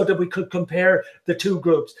this so that we could compare the two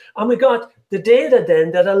groups. And we got the data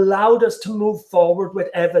then that allowed us to move forward with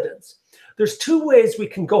evidence. There's two ways we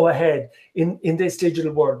can go ahead in this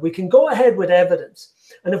digital world. We can go ahead with evidence,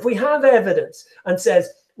 and if we have evidence and says,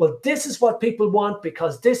 well, this is what people want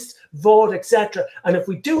because this vote, etc. And if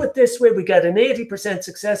we do it this way, we get an 80%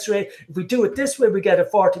 success rate. If we do it this way, we get a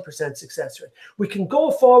 40% success rate. We can go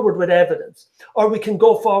forward with evidence, or we can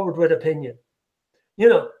go forward with opinion.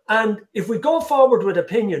 And if we go forward with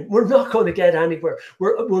opinion, we're not going to get anywhere.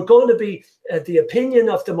 We're going to be the opinion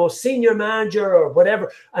of the most senior manager or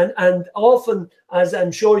whatever. And often, as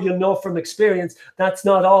I'm sure you'll know from experience, that's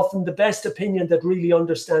not often the best opinion that really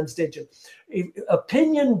understands digital.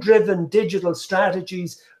 Opinion-driven digital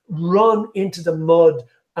strategies run into the mud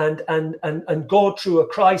and go through a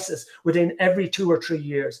crisis within every 2 or 3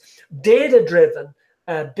 years. Data-driven,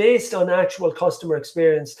 based on actual customer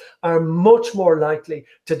experience, are much more likely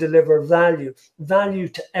to deliver value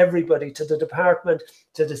to everybody, to the department,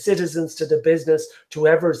 to the citizens, to the business, to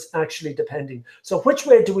whoever's actually depending. So which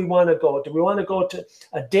way do we want to go? Do we want to go to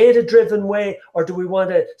a data-driven way, or do we want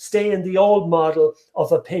to stay in the old model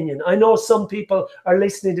of opinion? I know some people are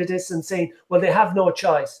listening to this and saying, well, they have no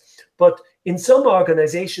choice. But in some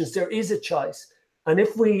organizations, there is a choice. And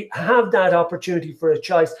if we have that opportunity for a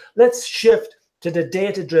choice, let's shift to the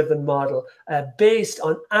data-driven model based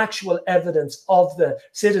on actual evidence of the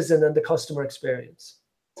citizen and the customer experience.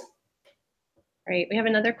 Great. We have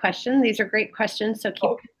another question. These are great questions, so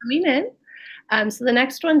keep coming in. So the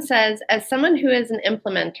next one says, as someone who is an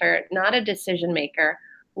implementer, not a decision maker,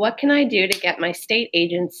 what can I do to get my state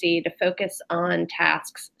agency to focus on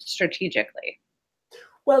tasks strategically?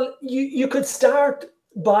 Well, you could start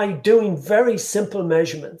by doing very simple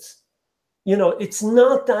measurements. It's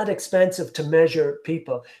not that expensive to measure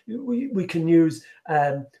people. We can use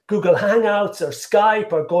Google Hangouts or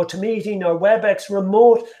Skype or GoToMeeting or WebEx.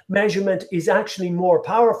 Remote measurement is actually more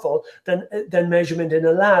powerful than measurement in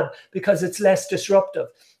a lab because it's less disruptive.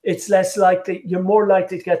 It's less likely, you're more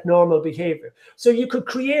likely to get normal behavior. So you could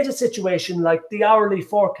create a situation like the hourly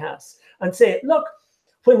forecast and say, look,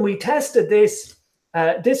 when we tested this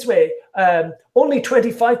way, only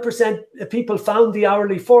 25% of people found the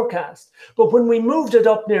hourly forecast. But when we moved it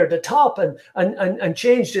up near the top and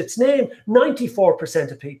changed its name,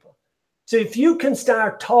 94% of people. So if you can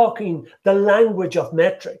start talking the language of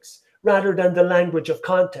metrics rather than the language of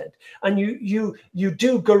content, and you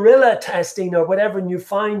do guerrilla testing or whatever, and you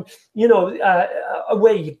find a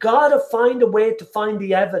way, you gotta find a way to find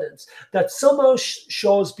the evidence that somehow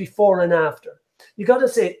shows before and after. You got to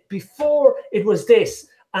say, before it was this,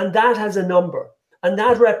 and that has a number, and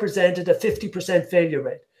that represented a 50% failure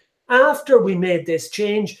rate. After we made this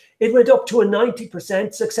change, it went up to a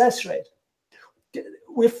 90% success rate.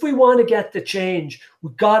 If we want to get the change,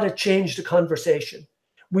 we've got to change the conversation.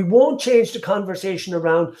 We won't change the conversation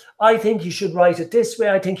around, I think you should write it this way,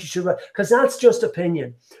 I think you should write, because that's just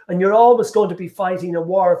opinion. And you're always going to be fighting a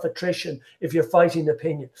war of attrition if you're fighting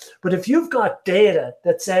opinion. But if you've got data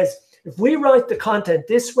that says, if we write the content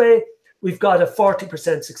this way, we've got a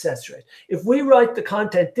 40% success rate. If we write the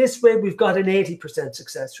content this way, we've got an 80%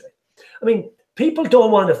 success rate. I mean, people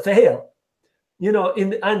don't want to fail,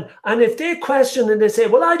 and if they question and they say,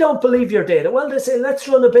 well, I don't believe your data. Well, they say, let's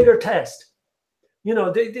run a bigger test.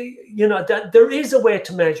 That there is a way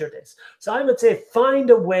to measure this. So I would say, find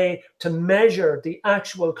a way to measure the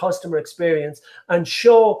actual customer experience and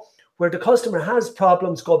show where the customer has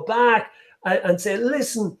problems, go back and say,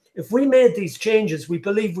 listen, if we made these changes, we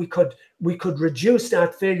believe we could reduce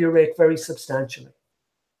that failure rate very substantially.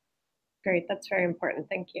 Great, that's very important.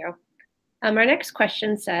 Thank you. Our next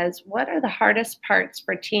question says, what are the hardest parts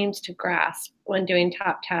for teams to grasp when doing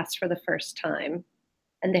top tasks for the first time?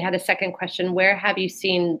 And they had a second question: where have you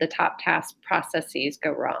seen the top task processes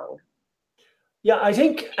go wrong? Yeah, I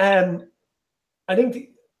think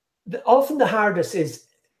often the hardest is,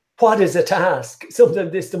 what is a task?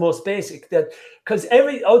 Sometimes it's the most basic, that because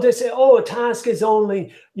they say, oh, a task is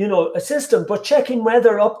only, a system, but checking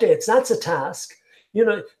weather updates, that's a task.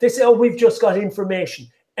 They say, oh, we've just got information.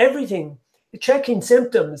 Everything, checking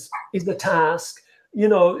symptoms is a task.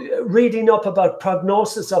 Reading up about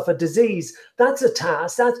prognosis of a disease, that's a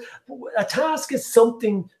task. A task is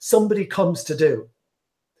something somebody comes to do.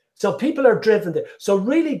 So people are driven there. So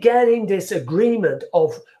really getting this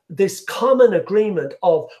common agreement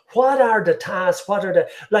of what are the tasks,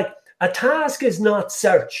 like a task is not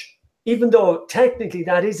search, even though technically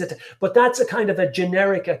that is it, but that's a kind of a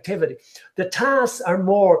generic activity. The tasks are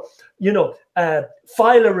more,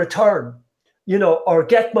 file a return, or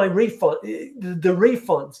get my refund, the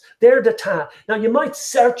refunds. They're the task. Now you might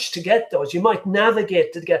search to get those, you might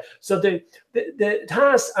navigate to get. So the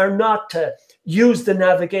tasks are not to use the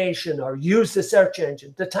navigation or use the search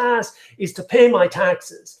engine. The task is to pay my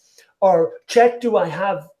taxes, or check, do I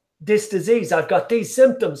have this disease? I've got these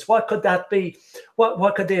symptoms. What could that be?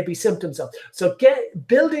 What could they be symptoms of? So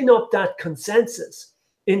building up that consensus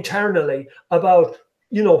internally about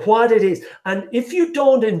what it is. And if you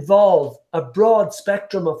don't involve a broad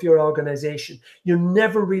spectrum of your organization, you're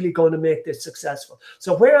never really going to make this successful.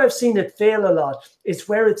 So where I've seen it fail a lot is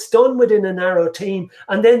where it's done within a narrow team,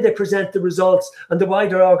 and then they present the results and the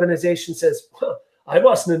wider organization says, well, I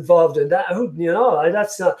wasn't involved in that.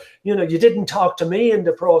 That's not, you didn't talk to me in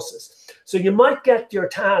the process. So you might get your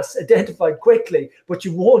tasks identified quickly, but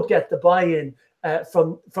you won't get the buy-in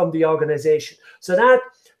from the organization. So that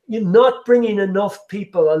you're not bringing enough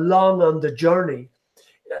people along on the journey.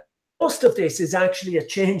 Most of this is actually a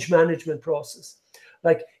change management process.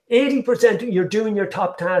 Like 80% you're doing your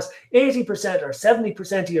top task, 80% or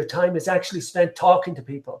 70% of your time is actually spent talking to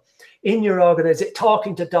people in your organization,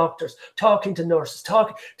 talking to doctors, talking to nurses,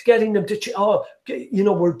 getting them to,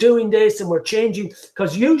 we're doing this and we're changing,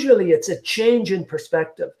 because usually it's a change in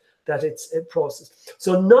perspective that it's a process.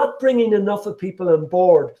 So not bringing enough of people on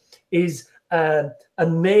board is a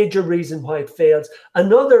major reason why it fails.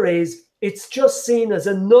 Another is it's just seen as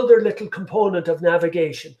another little component of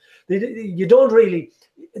navigation. You don't really,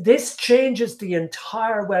 this changes the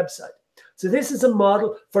entire website. So this is a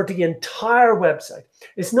model for the entire website.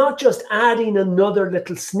 It's not just adding another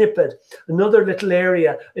little snippet, another little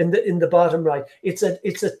area in the bottom right. It's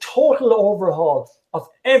a total overhaul of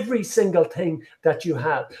every single thing that you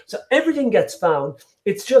have. So everything gets found.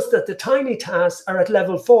 It's just that the tiny tasks are at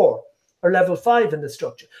level 4 or level 5 in the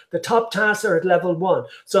structure. The top tasks are at level 1.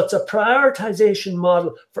 So it's a prioritization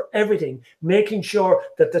model for everything, making sure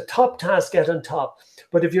that the top tasks get on top.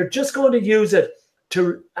 But if you're just going to use it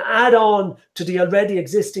to add on to the already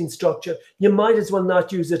existing structure, you might as well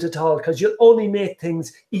not use it at all, because you'll only make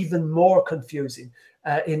things even more confusing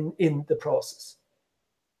in the process.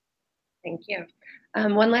 Thank you.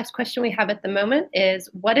 One last question we have at the moment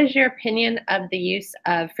is, what is your opinion of the use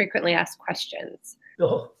of frequently asked questions?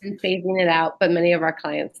 And phasing it out, but many of our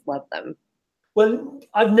clients love them. Well,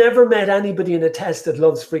 I've never met anybody in a test that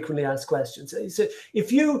loves frequently asked questions. So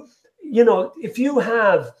if you want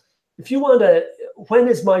to, when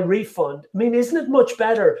is my refund? I mean, isn't it much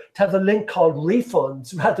better to have a link called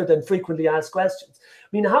refunds rather than frequently asked questions? I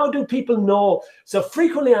mean, how do people know? So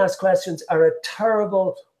frequently asked questions are a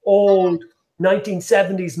terrible old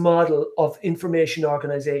 1970s model of information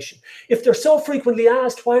organization. If they're so frequently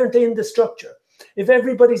asked, why aren't they in the structure? If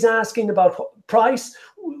everybody's asking about price,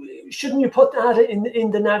 shouldn't you put that in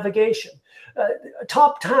the navigation?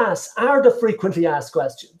 Top tasks are the frequently asked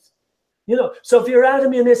questions. So if you're at a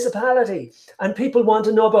municipality and people want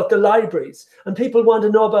to know about the libraries, and people want to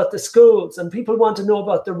know about the schools, and people want to know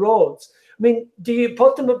about the roads, I mean, do you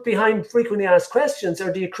put them behind frequently asked questions,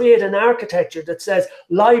 or do you create an architecture that says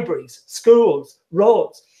libraries, schools,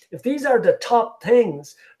 roads? If these are the top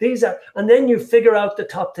things, and then you figure out the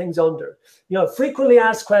top things under. Frequently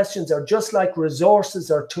asked questions are just like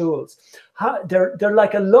resources or tools. They're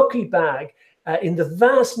like a lucky bag. In the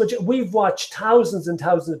vast majority, we've watched thousands and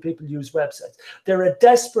thousands of people use websites. They're a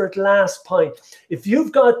desperate last point. If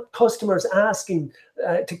you've got customers asking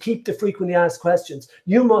to keep the frequently asked questions,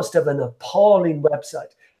 you must have an appalling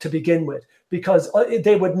website to begin with, because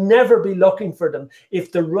they would never be looking for them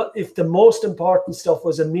if the most important stuff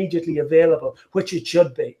was immediately available, which it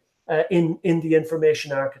should be in the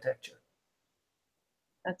information architecture.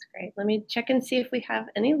 That's great. Let me check and see if we have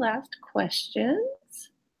any last questions.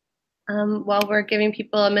 While we're giving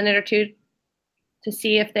people a minute or two to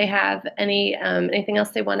see if they have anything else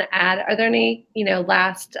they want to add. Are there any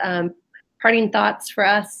last parting thoughts for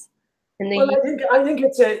us in the Well, I think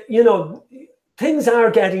it's a, you know, things are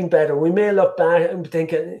getting better. We may look back and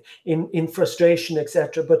think in frustration,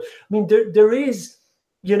 etc. But I mean, there is,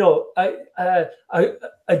 you know,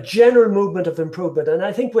 a general movement of improvement. And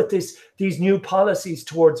I think with these new policies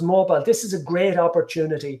towards mobile, this is a great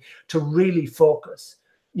opportunity to really focus,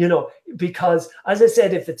 you know, because as I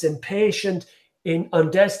said, if it's impatient on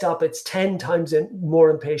desktop, it's 10 times more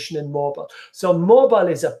impatient in mobile. So mobile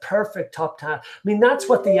is a perfect top task. I mean, that's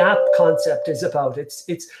what the app concept is about.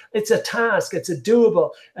 It's a task, it's a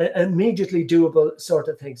doable, immediately doable sort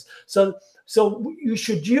of things. So you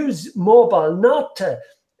should use mobile not to,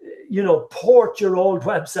 you know, port your old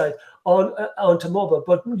website onto mobile,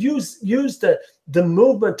 but use the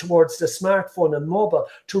movement towards the smartphone and mobile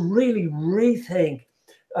to really rethink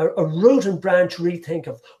a root and branch rethink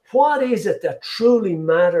of what is it that truly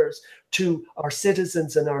matters to our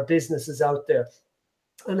citizens and our businesses out there,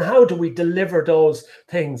 and how do we deliver those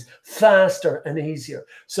things faster and easier.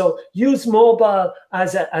 So use mobile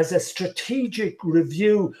as a strategic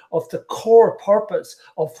review of the core purpose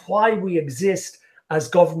of why we exist as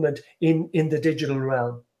government in the digital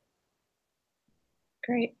realm.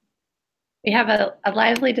 Great. We have a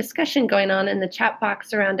lively discussion going on in the chat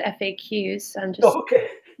box around FAQs. So I'm just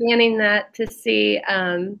scanning that to see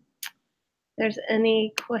if there's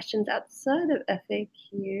any questions outside of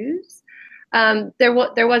FAQs.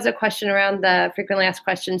 There was a question around the frequently asked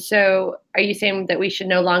questions. So are you saying that we should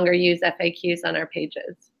no longer use FAQs on our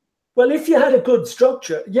pages? Well, if you had a good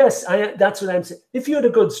structure, yes, that's what I'm saying. If you had a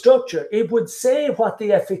good structure, it would say what the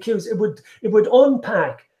FAQs, it would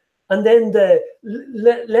unpack. And then the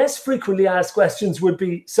less frequently asked questions would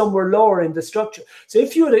be somewhere lower in the structure. So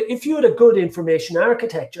if you had a good information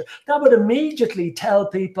architecture, that would immediately tell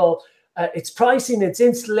people its pricing, its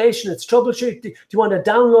installation, its troubleshooting. Do you want to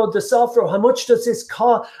download the software? How much does this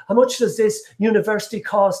cost? How much does this university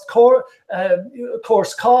cost?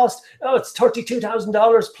 Course cost? Oh, it's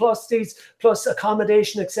 $32,000 plus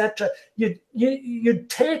accommodation, etc. You'd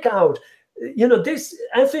take out. You know, this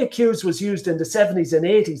FAQs was used in the 70s and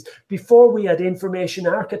 80s before we had information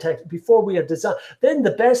architecture, before we had design. Then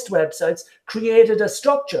the best websites created a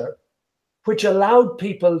structure which allowed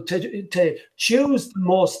people to choose the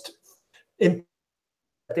most important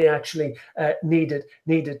that they actually needed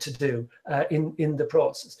to do in the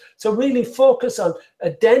process. So really focus on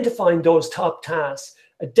identifying those top tasks,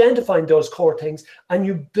 identifying those core things, and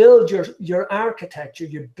you build your architecture,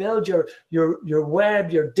 you build your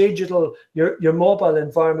web, your digital, your mobile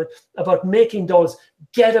environment about making those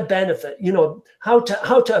get a benefit, you know, how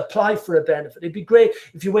to apply for a benefit. It'd be great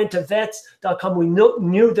if you went to vets.com, we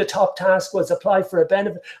knew the top task was apply for a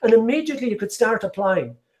benefit, and immediately you could start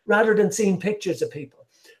applying rather than seeing pictures of people.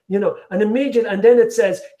 You know, and then it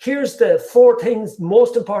says, here's the 4 things,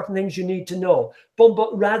 most important things you need to know, but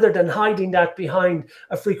rather than hiding that behind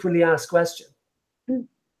a frequently asked question.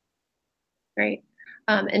 Great.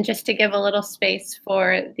 And just to give a little space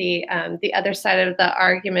for the other side of the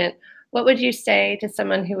argument, what would you say to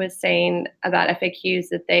someone who was saying about FAQs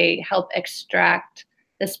that they help extract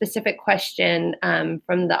the specific question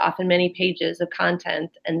from the often many pages of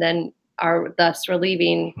content and then are thus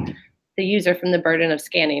relieving the user from the burden of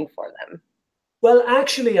scanning for them? Well,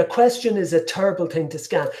 actually, a question is a terrible thing to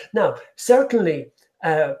scan. Now, certainly,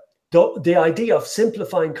 the idea of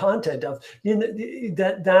simplifying content, of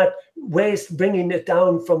that waste, bringing it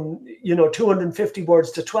down from 250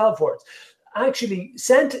 words to 12 words. Actually,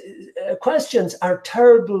 questions are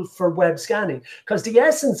terrible for web scanning because the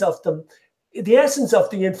essence of the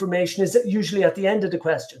information is usually at the end of the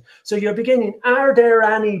question. So you're beginning, are there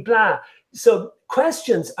any blah? So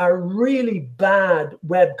questions are really bad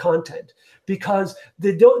web content because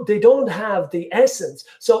they don't have the essence.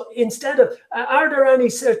 So instead of, are there any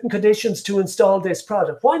certain conditions to install this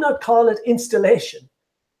product? Why not call it installation?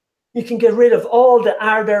 You can get rid of all the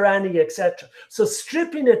are there any, etc. So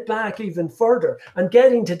stripping it back even further and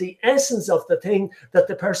getting to the essence of the thing that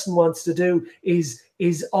the person wants to do is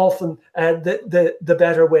often the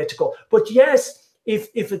better way to go. But yes, if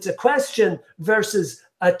it's a question versus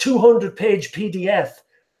a 200-page PDF,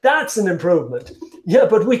 that's an improvement. Yeah,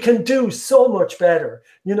 but we can do so much better,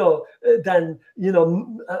 than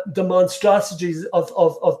the monstrosities of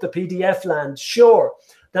the PDF land. Sure,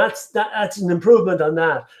 that's an improvement on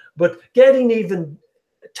that. But getting even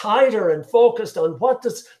tighter and focused on what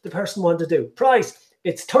does the person want to do. Price,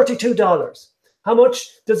 it's $32. How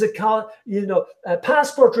much does it cost? A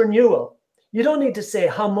passport renewal. You don't need to say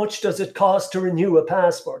how much does it cost to renew a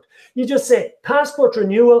passport. You just say passport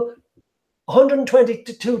renewal,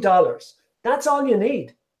 $122. That's all you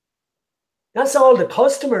need. That's all the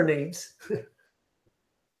customer needs.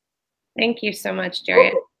 Thank you so much, Gerry.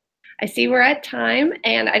 Okay. I see we're at time,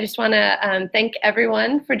 and I just want to thank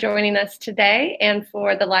everyone for joining us today and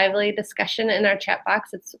for the lively discussion in our chat box.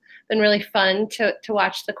 It's been really fun to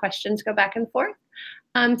watch the questions go back and forth.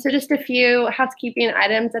 So just a few housekeeping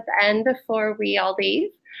items at the end before we all leave.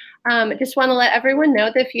 I just want to let everyone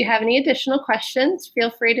know that if you have any additional questions, feel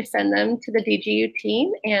free to send them to the DGU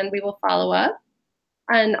team and we will follow up.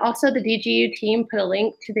 And also the DGU team put a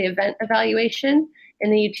link to the event evaluation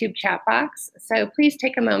in the YouTube chat box. So please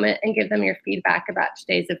take a moment and give them your feedback about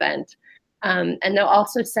today's event. And they'll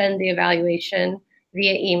also send the evaluation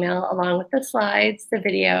via email along with the slides, the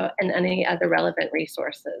video, and any other relevant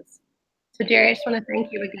resources. So Gerry, I just want to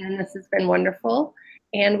thank you again. This has been wonderful.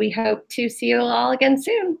 And we hope to see you all again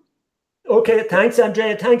soon. Okay, thanks,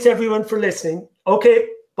 Andrea. Thanks, everyone, for listening. Okay,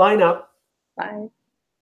 bye now. Bye.